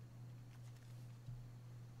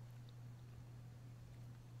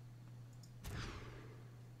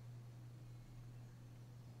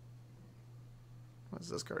 What's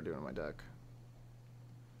this card doing in my deck?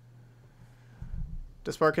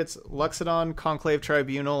 Dispark hits Luxodon, Conclave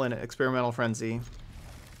Tribunal, and Experimental Frenzy.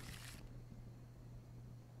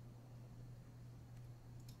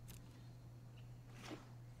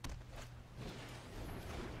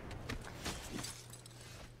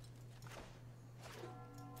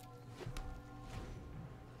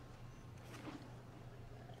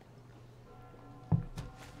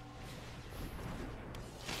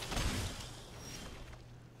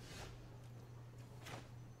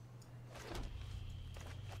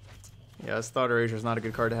 Yeah, this Thought Erasure is not a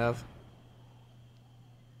good card to have.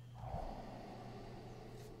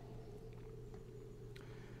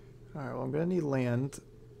 Alright, well, I'm going to need land.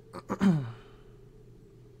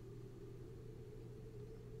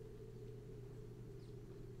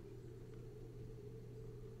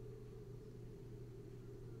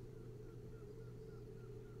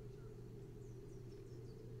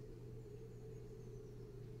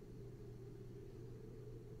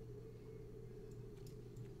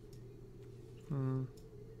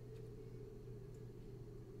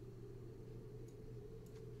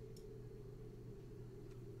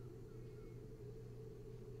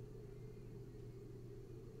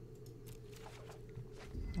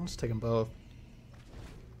 I'll just take them both.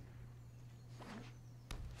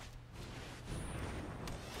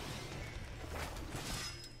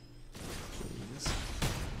 Jeez.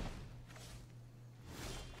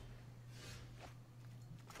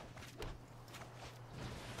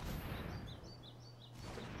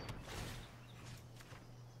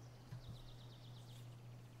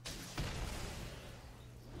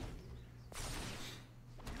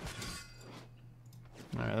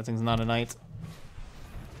 Alright, that thing's not a knight.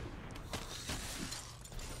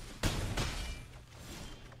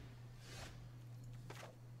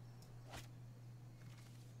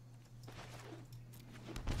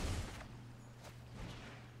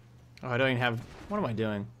 Oh, I don't even have... What am I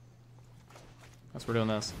doing? Guess we're doing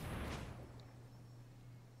this.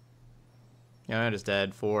 Yeah, I'm just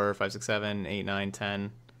dead. 4, 5, 6, 7, 8, 9,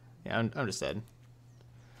 10. Yeah, I'm just dead.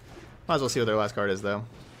 Might as well see what their last card is, though.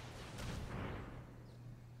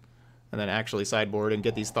 And then actually sideboard and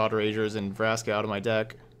get these Thought Erasures and Vraska out of my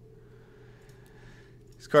deck.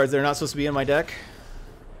 These cards, they're not supposed to be in my deck.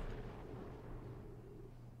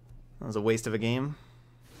 That was a waste of a game.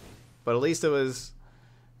 But at least it was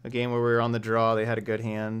a game where we were on the draw. They had a good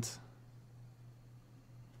hand.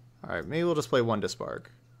 Alright, maybe we'll just play one Dispark.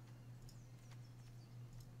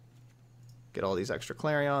 Get all these extra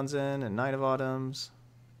Clarions in and Knight of Autumns.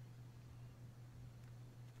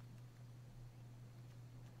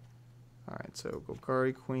 Alright, so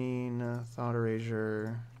Golgari Queen, Thought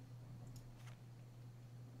Erasure.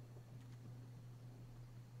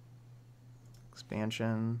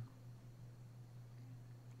 Expansion.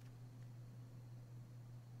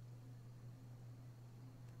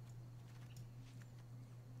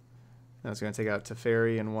 That's going to take out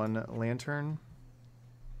Teferi and one Lantern.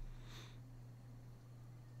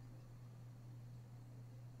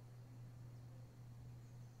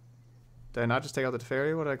 Did I not just take out the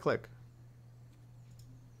Teferi? What did I click?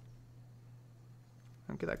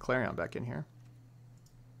 I'll get that Clarion back in here.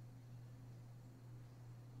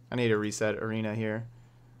 I need to reset Arena here.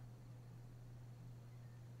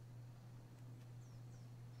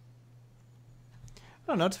 I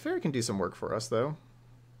don't know, Teferi can do some work for us, though.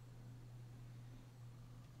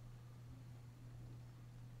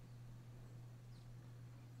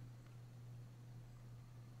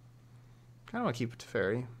 I don't want to keep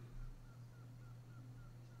Teferi.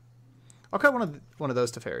 I'll cut one of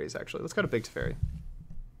those Teferis, actually. Let's cut a big Teferi.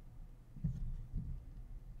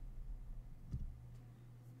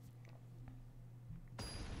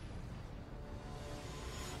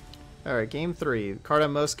 Alright, game 3. The card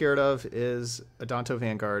I'm most scared of is Adanto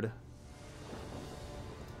Vanguard.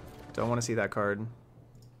 Don't want to see that card.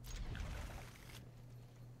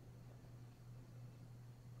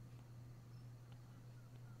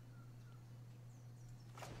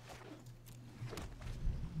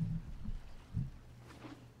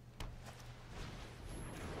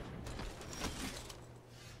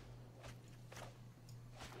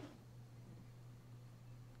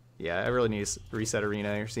 Yeah, I really need to reset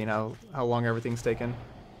Arena. You're seeing how long everything's taken.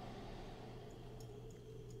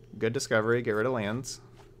 Good discovery. Get rid of lands.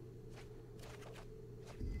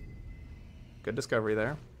 Good discovery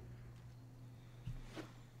there.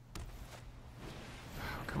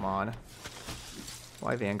 Oh, come on.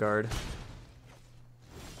 Why Vanguard?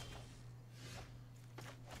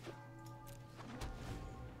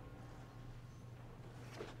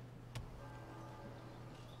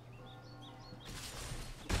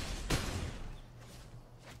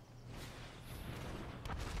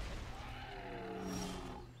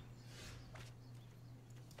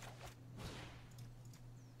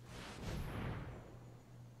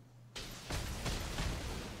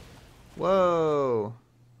 Whoa.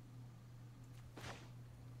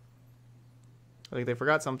 I think they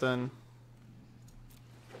forgot something.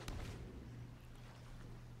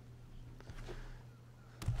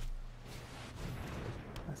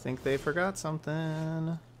 I think they forgot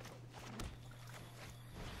something.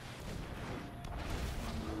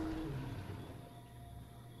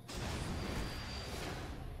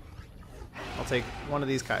 I'll take one of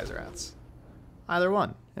these Kaiser hats. Either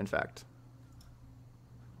one, in fact.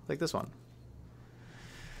 Like this one.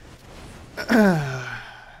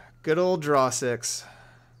 Good old draw 6.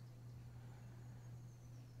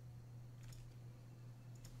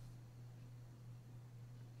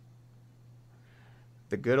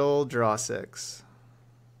 The good old draw 6.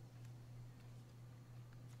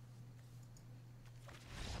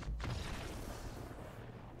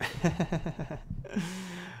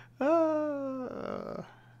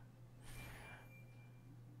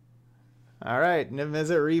 All right,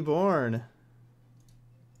 Niv-Mythic Reborn.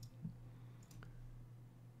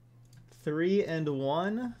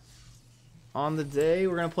 3-1 on the day.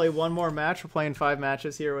 We're gonna play one more match. We're playing 5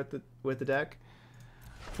 matches here with the deck.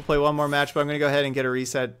 We'll play one more match, but I'm gonna go ahead and get a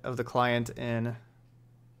reset of the client in.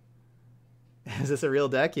 Is this a real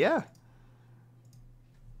deck? Yeah.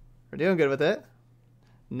 We're doing good with it.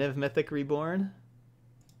 Niv-Mythic Reborn.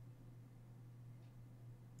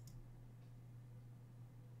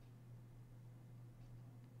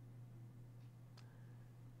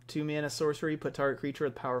 Two-mana sorcery, put target creature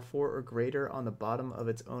with power 4 or greater on the bottom of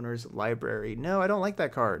its owner's library. No, I don't like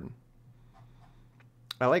that card.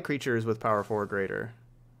 I like creatures with power 4 or greater.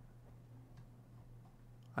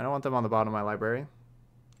 I don't want them on the bottom of my library.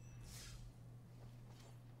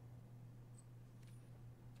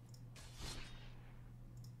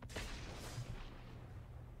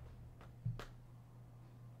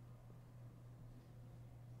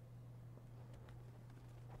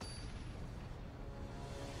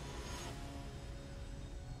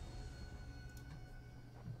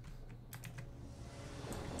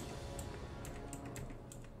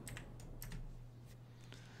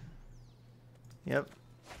 Yep.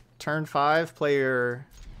 Turn 5, play your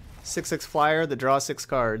 6/6 flyer that draws 6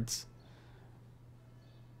 cards.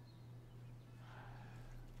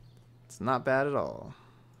 It's not bad at all.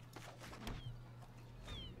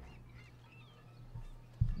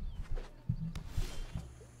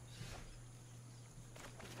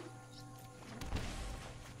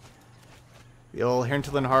 The old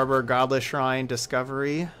Hinterland Harbor Godless Shrine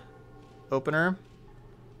Discovery opener.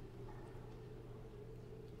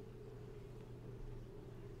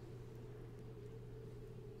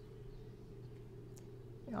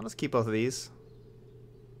 I'll just keep both of these.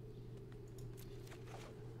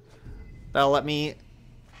 That'll let me...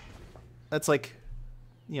 That's like,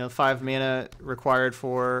 5 mana required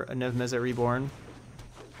for a Niv-Mythic Reborn.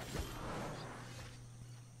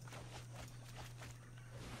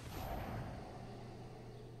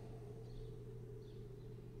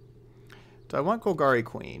 Do I want Golgari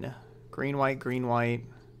Queen? Green, white, green, white.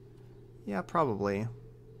 Yeah, probably.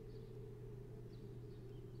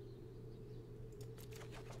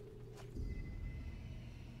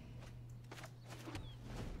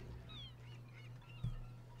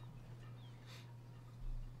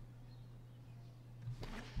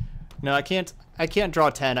 No, I can't draw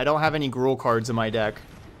 10. I don't have any Gruul cards in my deck.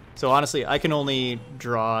 So honestly, I can only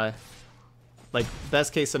draw, like,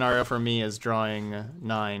 best case scenario for me is drawing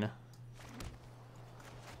 9.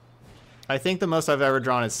 I think the most I've ever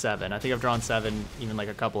drawn is 7. I think I've drawn 7 even like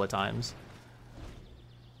a couple of times.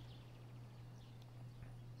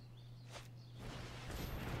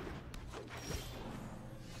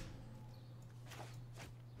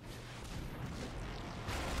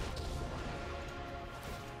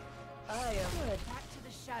 Back to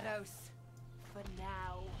the shadows. For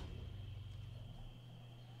now.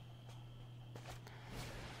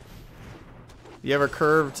 You ever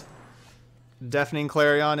curved Deafening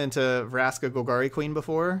Clarion into Vraska Golgari Queen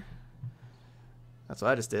before? That's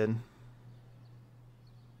what I just did.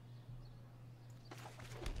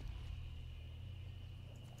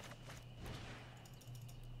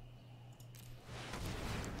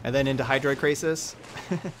 And then into Hydroid Krasis.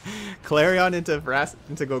 Clarion into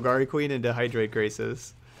Golgari Queen into Hydroid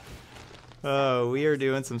Krasis. Oh, we are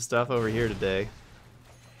doing some stuff over here today.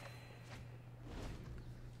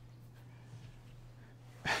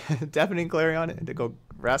 Deafening Clarion into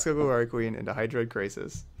Vraska Golgari Queen into Hydroid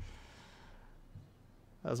Krasis.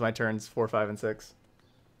 That was my turns 4, 5, and 6.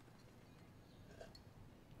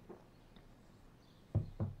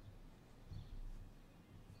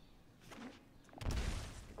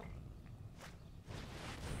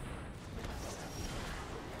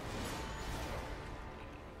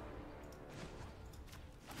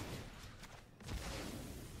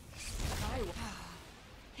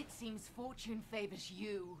 It seems fortune favors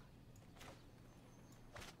you.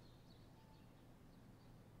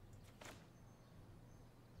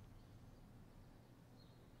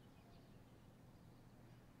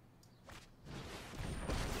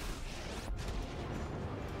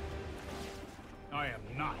 I am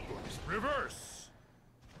not going to reverse.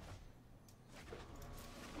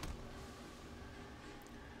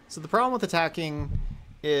 So the problem with attacking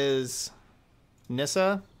is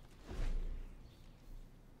Nissa.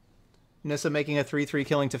 Nissa making a 3/3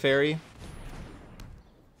 killing Teferi.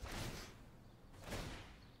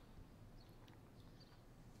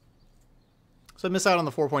 So I miss out on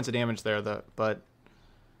the 4 points of damage there, but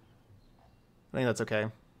I think that's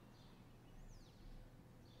okay.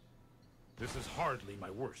 This is hardly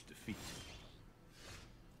my worst defeat.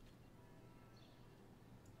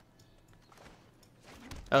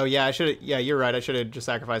 Oh yeah, I should. Yeah, you're right. I should have just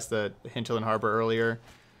sacrificed the Hinterland Harbor earlier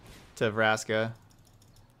to Vraska.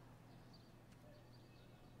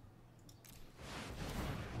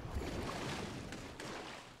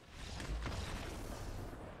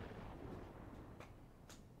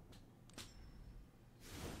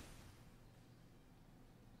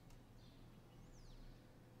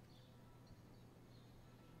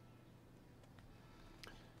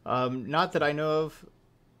 Not that I know of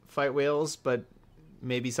fight whales, but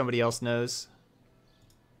maybe somebody else knows.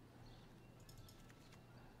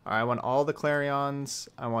 Alright, I want all the Clarions.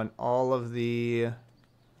 I want all of the...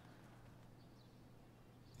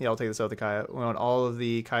 Yeah, I'll take this out the Kaya. I want all of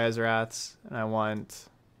the Kaya-Zeraths, and I want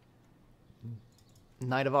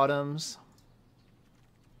Night of Autumns.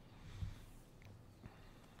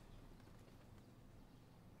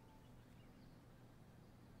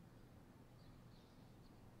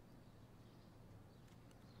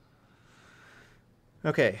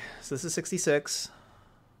 Okay, so this is 66.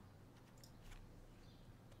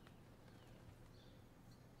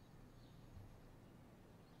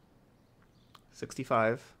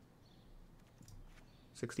 $65.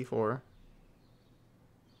 64.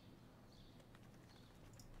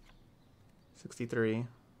 63.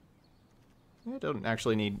 I don't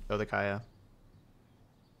actually need Odakaya.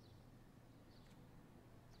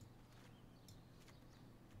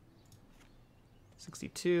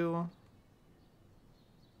 62.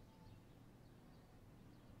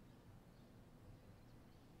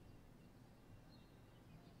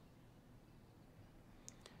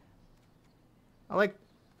 I like...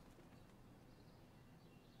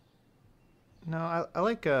 No, I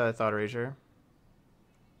like Thought Erasure.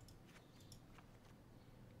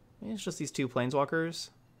 Maybe it's just these two Planeswalkers.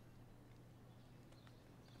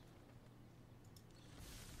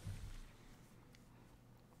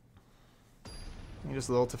 Maybe just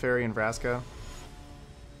a little Teferi and Vraska.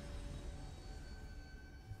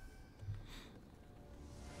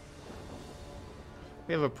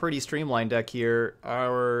 We have a pretty streamlined deck here.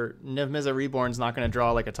 Our Niv-Mythic Reborn's not going to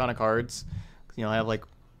draw like a ton of cards. You know, I have like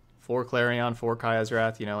 4 Clarion, 4 Kaya's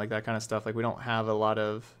Wrath, you know, like that kind of stuff. Like we don't have a lot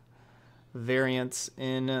of variance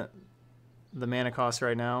in the mana cost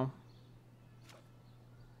right now.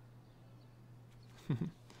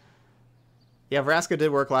 Yeah, Vraska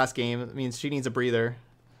did work last game. It means she needs a breather.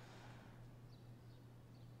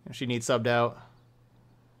 She needs subbed out.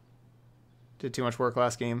 Did too much work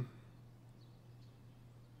last game.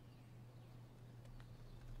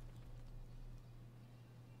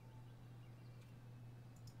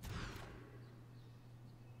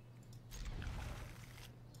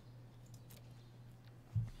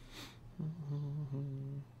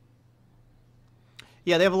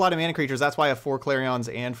 Yeah, they have a lot of mana creatures. That's why I have 4 Clarions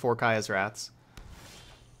and 4 Kaya's Wraths.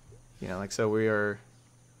 You know, like, so we're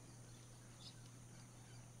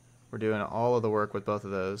doing all of the work with both of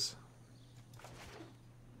those.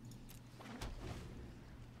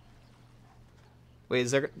 Wait, is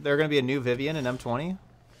there going to be a new Vivian in M20?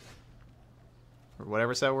 Or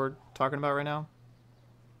whatever set we're talking about right now?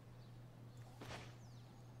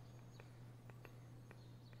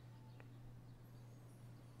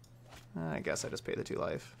 I guess I just pay the 2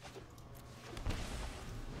 life.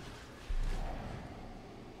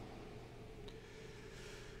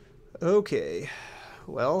 Okay,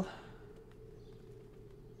 well.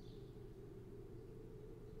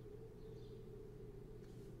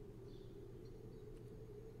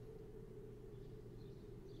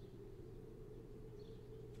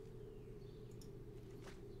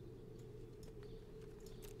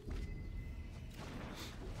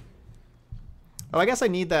 Oh, I guess I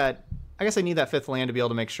need that. I guess I need that 5th land to be able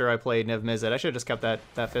to make sure I play Niv-Mizzet. I should have just kept that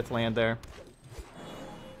 5th land there.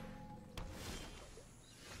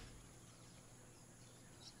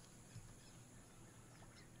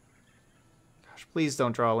 Gosh, please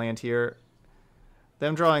don't draw a land here.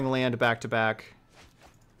 Them drawing land back to back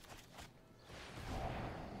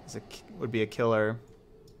would be a killer.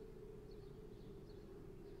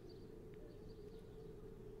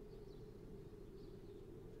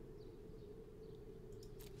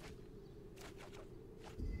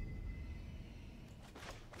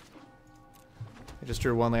 I just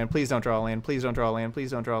drew 1 land. Please don't draw a land. Please don't draw a land.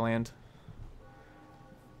 Please don't draw a land.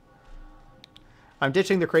 I'm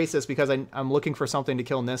ditching the Krasis because I'm looking for something to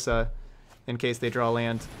kill Nissa in case they draw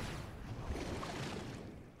land.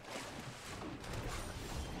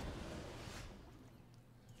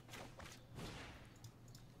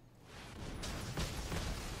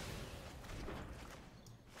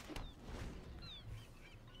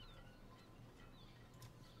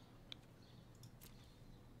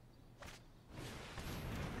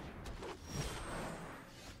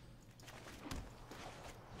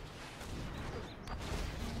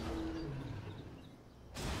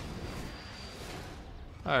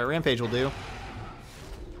 Alright, Rampage will do.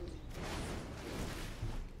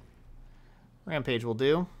 Rampage will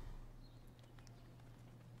do.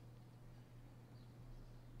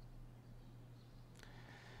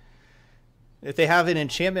 If they have an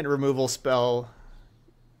enchantment removal spell,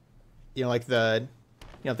 you know, like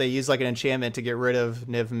if they use like an enchantment to get rid of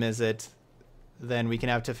Niv-Mizzet, then we can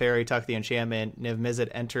have Teferi tuck the enchantment, Niv-Mizzet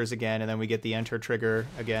enters again, and then we get the enter trigger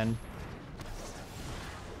again.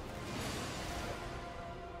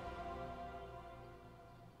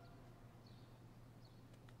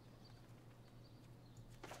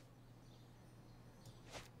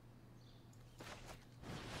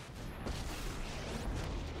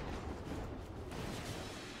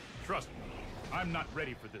 Trust me, I'm not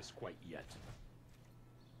ready for this quite yet.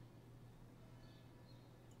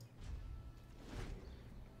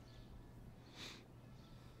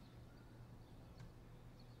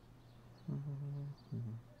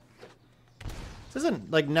 This isn't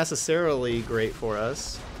like necessarily great for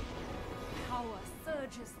us. Power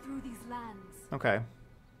surges through these lands. Okay.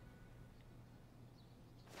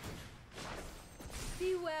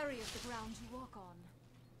 Be wary of the ground you walk on.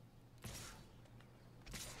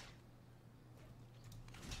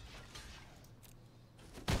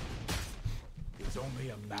 It's only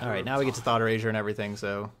a matter Alright, now we get to Thought Erasure and everything,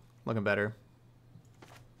 so looking better.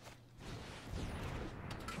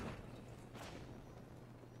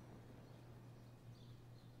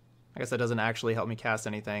 I guess that doesn't actually help me cast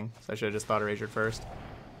anything, so I should have just Thought Erasure first.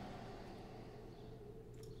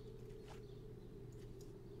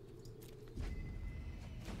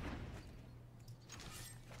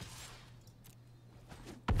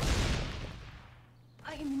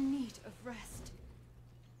 I am in need of rest.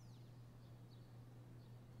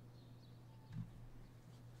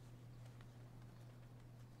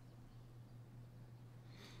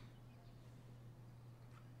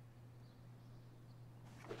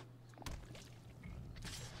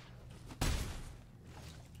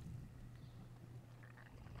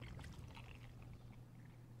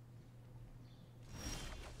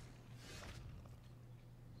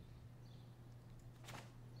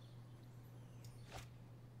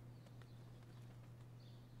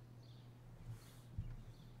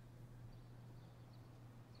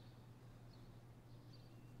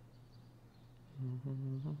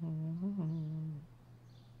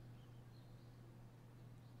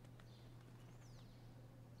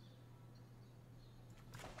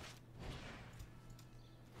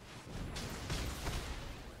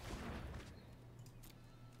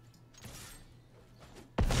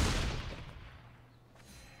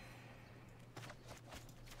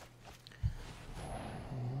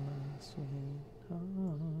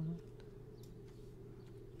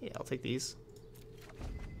 Yeah, I'll take these.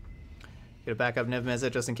 Get a backup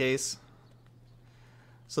Niv-Mizzet just in case.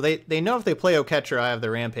 So they know if they play Oketra, I have the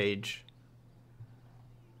Rampage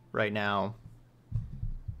right now.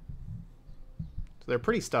 So they're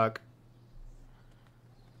pretty stuck.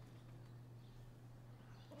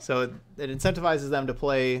 So it incentivizes them to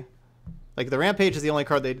play... Like, the Rampage is the only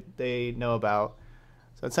card they know about.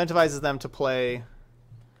 So it incentivizes them to play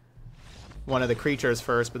one of the creatures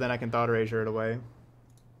first, but then I can Thought Erasure it away.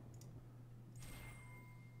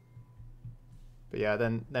 But yeah,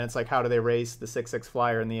 then it's like, how do they race the 6/6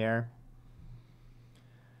 flyer in the air?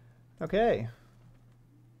 Okay.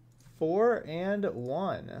 4 and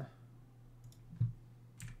 1.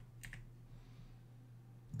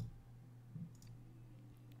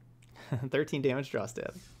 $13 damage, draw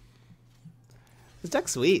step. This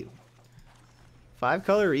deck's sweet.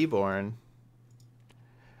 5-color Reborn.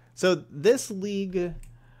 So this league,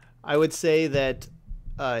 I would say that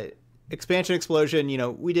Expansion Explosion, you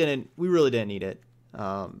know, we really didn't need it.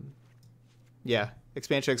 Yeah,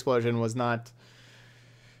 Expansion Explosion was not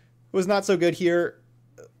so good here.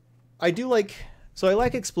 I like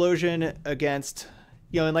Explosion against,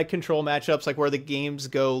 you know, in like control matchups, like where the games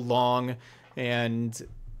go long and,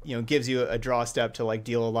 you know, gives you a draw step to like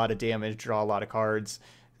deal a lot of damage, draw a lot of cards.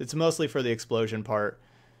 It's mostly for the explosion part,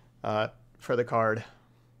 for the card.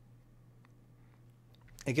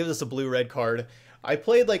 It gives us a blue-red card. I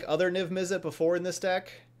played like other Niv-Mythic before in this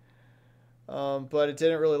deck, but it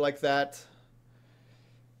didn't really like that.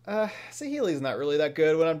 Saheeli's not really that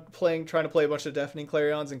good when I'm trying to play a bunch of Deafening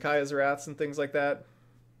Clarions and Kaya's Wraths and things like that.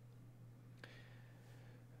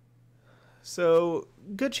 So,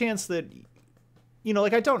 good chance that, you know,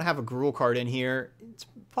 like I don't have a Gruul card in here. It's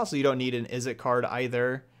possible you don't need an Izzet card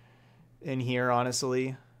either in here,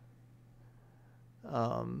 honestly.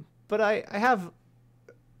 But I have,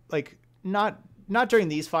 like, not during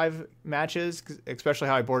these 5 matches, especially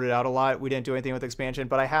how I boarded out a lot. We didn't do anything with expansion,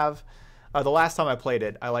 but I have, the last time I played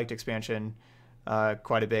it, I liked expansion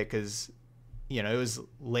quite a bit because, you know, it was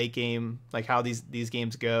late game, like how these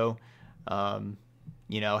games go.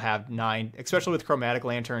 You know, have 9, especially with Chromatic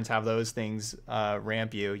Lanterns, have those things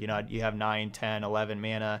ramp you. You know, you have 9, 10, 11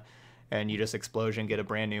 mana, and you just Explosion, get a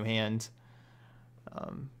brand new hand,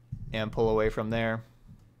 and pull away from there.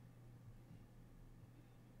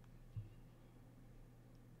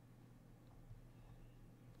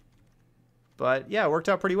 But yeah, it worked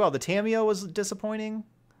out pretty well. The Tamiyo was disappointing,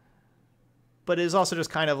 but it is also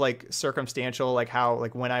just kind of like circumstantial, like how,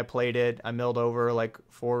 like when I played it, I milled over like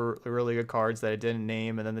 4 really good cards that I didn't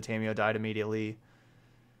name, and then the Tamiyo died immediately.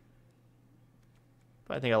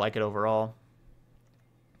 But I think I like it overall.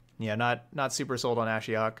 Yeah, not super sold on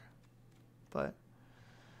Ashiok, but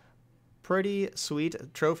pretty sweet.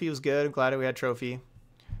 Trophy was good. I'm glad we had Trophy.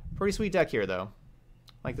 Pretty sweet deck here, though.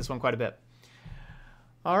 Like this one quite a bit.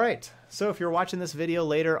 All right, so if you're watching this video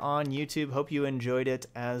later on YouTube, hope you enjoyed it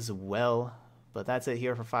as well. But that's it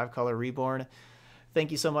here for 5-color Reborn.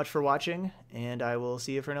 Thank you so much for watching, and I will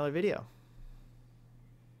see you for another video.